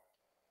not like that.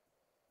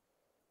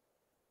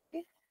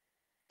 Okay.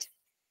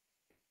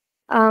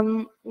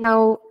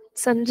 Now,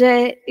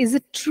 Sanjay, is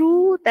it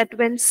true that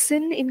when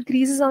sin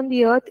increases on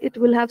the earth, it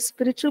will have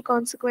spiritual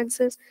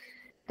consequences,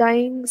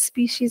 dying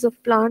species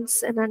of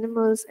plants and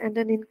animals, and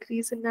an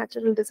increase in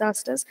natural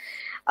disasters?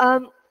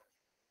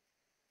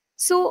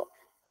 So,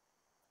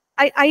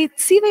 I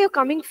see where you're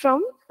coming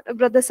from,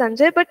 Brother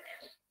Sanjay, but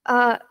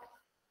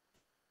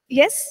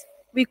yes,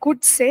 we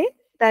could say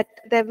that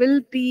there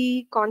will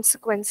be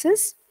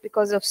consequences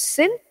because of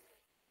sin.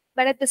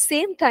 But at the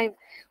same time,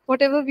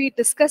 whatever we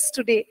discussed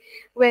today,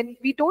 when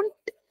we don't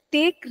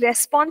take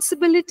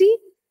responsibility,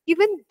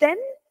 even then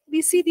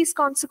we see these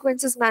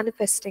consequences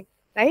manifesting,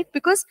 right?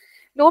 Because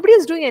nobody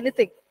is doing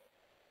anything.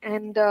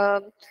 And,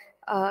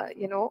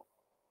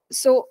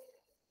 so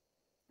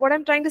what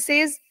I'm trying to say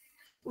is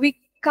we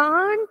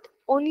can't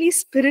only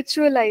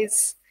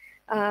spiritualize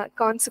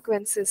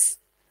consequences.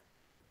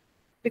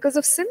 Because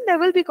of sin, there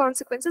will be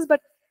consequences,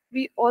 but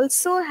we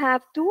also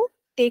have to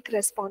take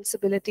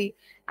responsibility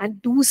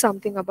and do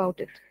something about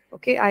it.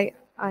 Okay, I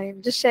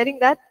am just sharing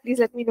that. Please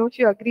let me know if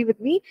you agree with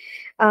me.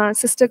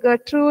 Sister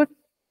Gertrude,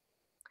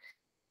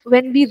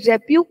 when we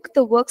rebuke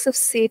the works of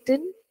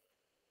Satan,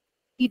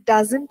 he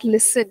doesn't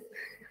listen.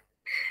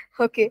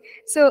 Okay,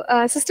 so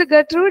Sister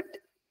Gertrude,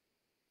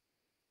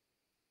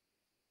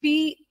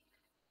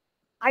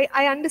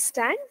 I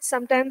understand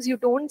sometimes you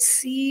don't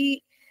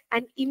see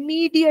an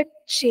immediate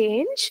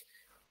change,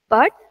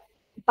 but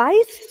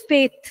by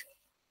faith,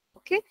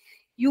 okay,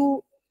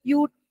 you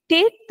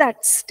take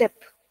that step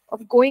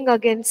of going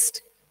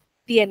against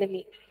the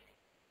enemy,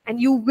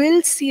 and you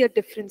will see a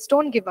difference.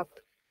 Don't give up.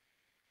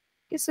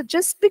 Okay, so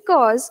just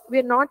because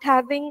we're not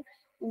having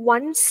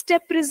one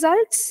step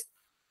results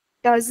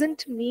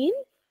doesn't mean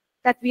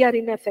that we are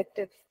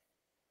ineffective.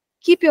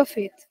 Keep your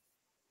faith.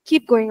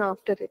 Keep going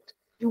after it.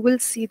 You will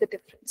see the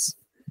difference.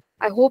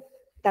 I hope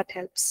that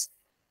helps.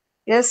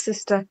 Yes,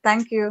 sister.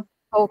 Thank you.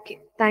 Okay,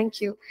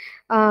 thank you.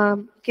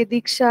 Okay,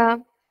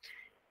 Diksha,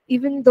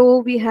 even though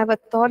we have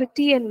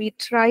authority and we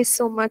try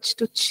so much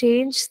to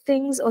change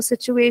things or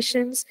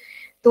situations,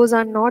 those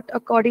are not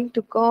according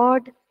to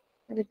God,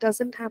 and it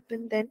doesn't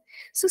happen then.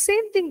 So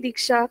same thing,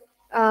 Diksha,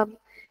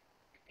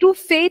 through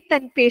faith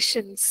and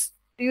patience.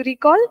 Do you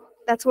recall?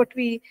 That's what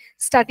we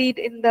studied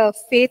in the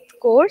faith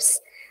course.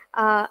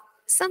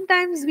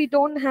 Sometimes we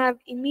don't have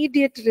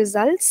immediate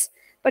results,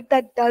 but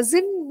that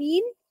doesn't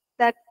mean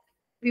that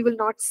we will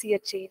not see a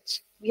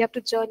change. We have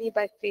to journey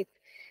by faith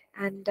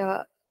and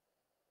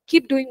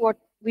keep doing what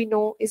we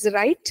know is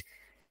right.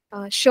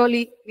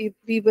 Surely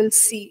we will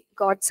see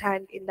God's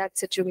hand in that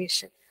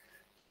situation.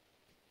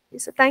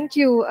 So thank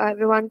you,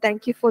 everyone.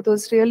 Thank you for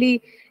those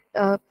really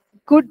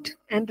good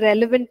and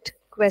relevant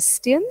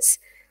questions.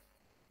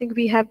 I think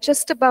we have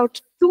just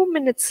about 2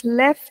 minutes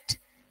left.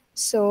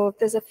 So if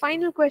there's a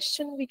final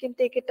question, we can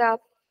take it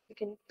up. We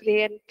can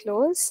pray and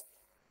close.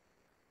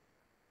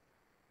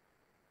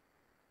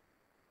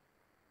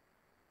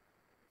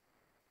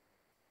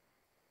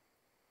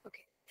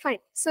 Okay, fine.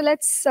 So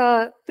let's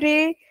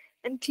pray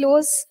and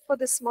close for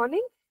this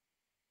morning.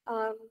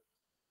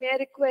 May I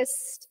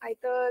request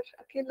either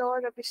Akhil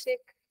or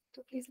Abhishek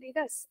to please lead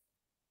us?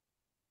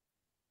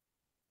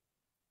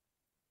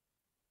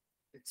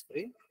 Let's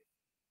pray.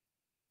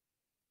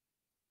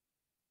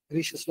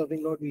 Gracious,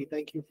 loving Lord, we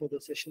thank you for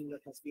the session that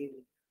has been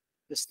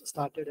just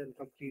started and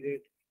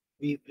completed.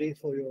 We pray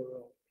for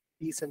your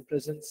peace and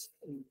presence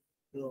in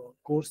the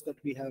course that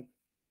we have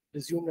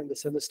resumed in the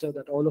semester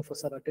that all of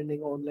us are attending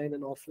online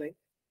and offline.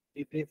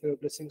 We pray for your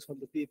blessings on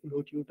the people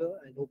who tutor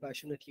and who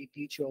passionately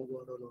teach your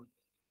word, O Lord.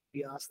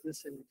 We ask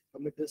this and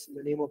commit this in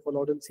the name of our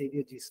Lord and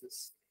Savior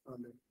Jesus.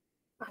 Amen.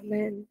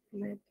 Amen.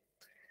 Amen.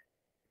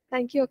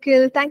 Thank you,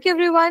 Akhil. Thank you,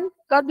 everyone.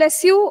 God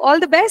bless you. All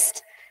the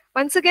best.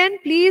 Once again,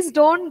 please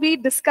don't be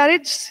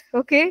discouraged,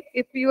 okay?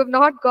 If you have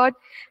not got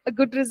a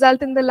good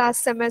result in the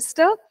last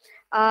semester,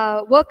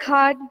 work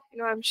hard.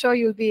 I'm sure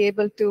you'll be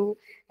able to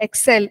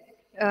excel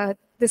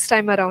this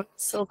time around.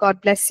 So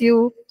God bless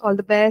you. All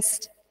the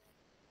best.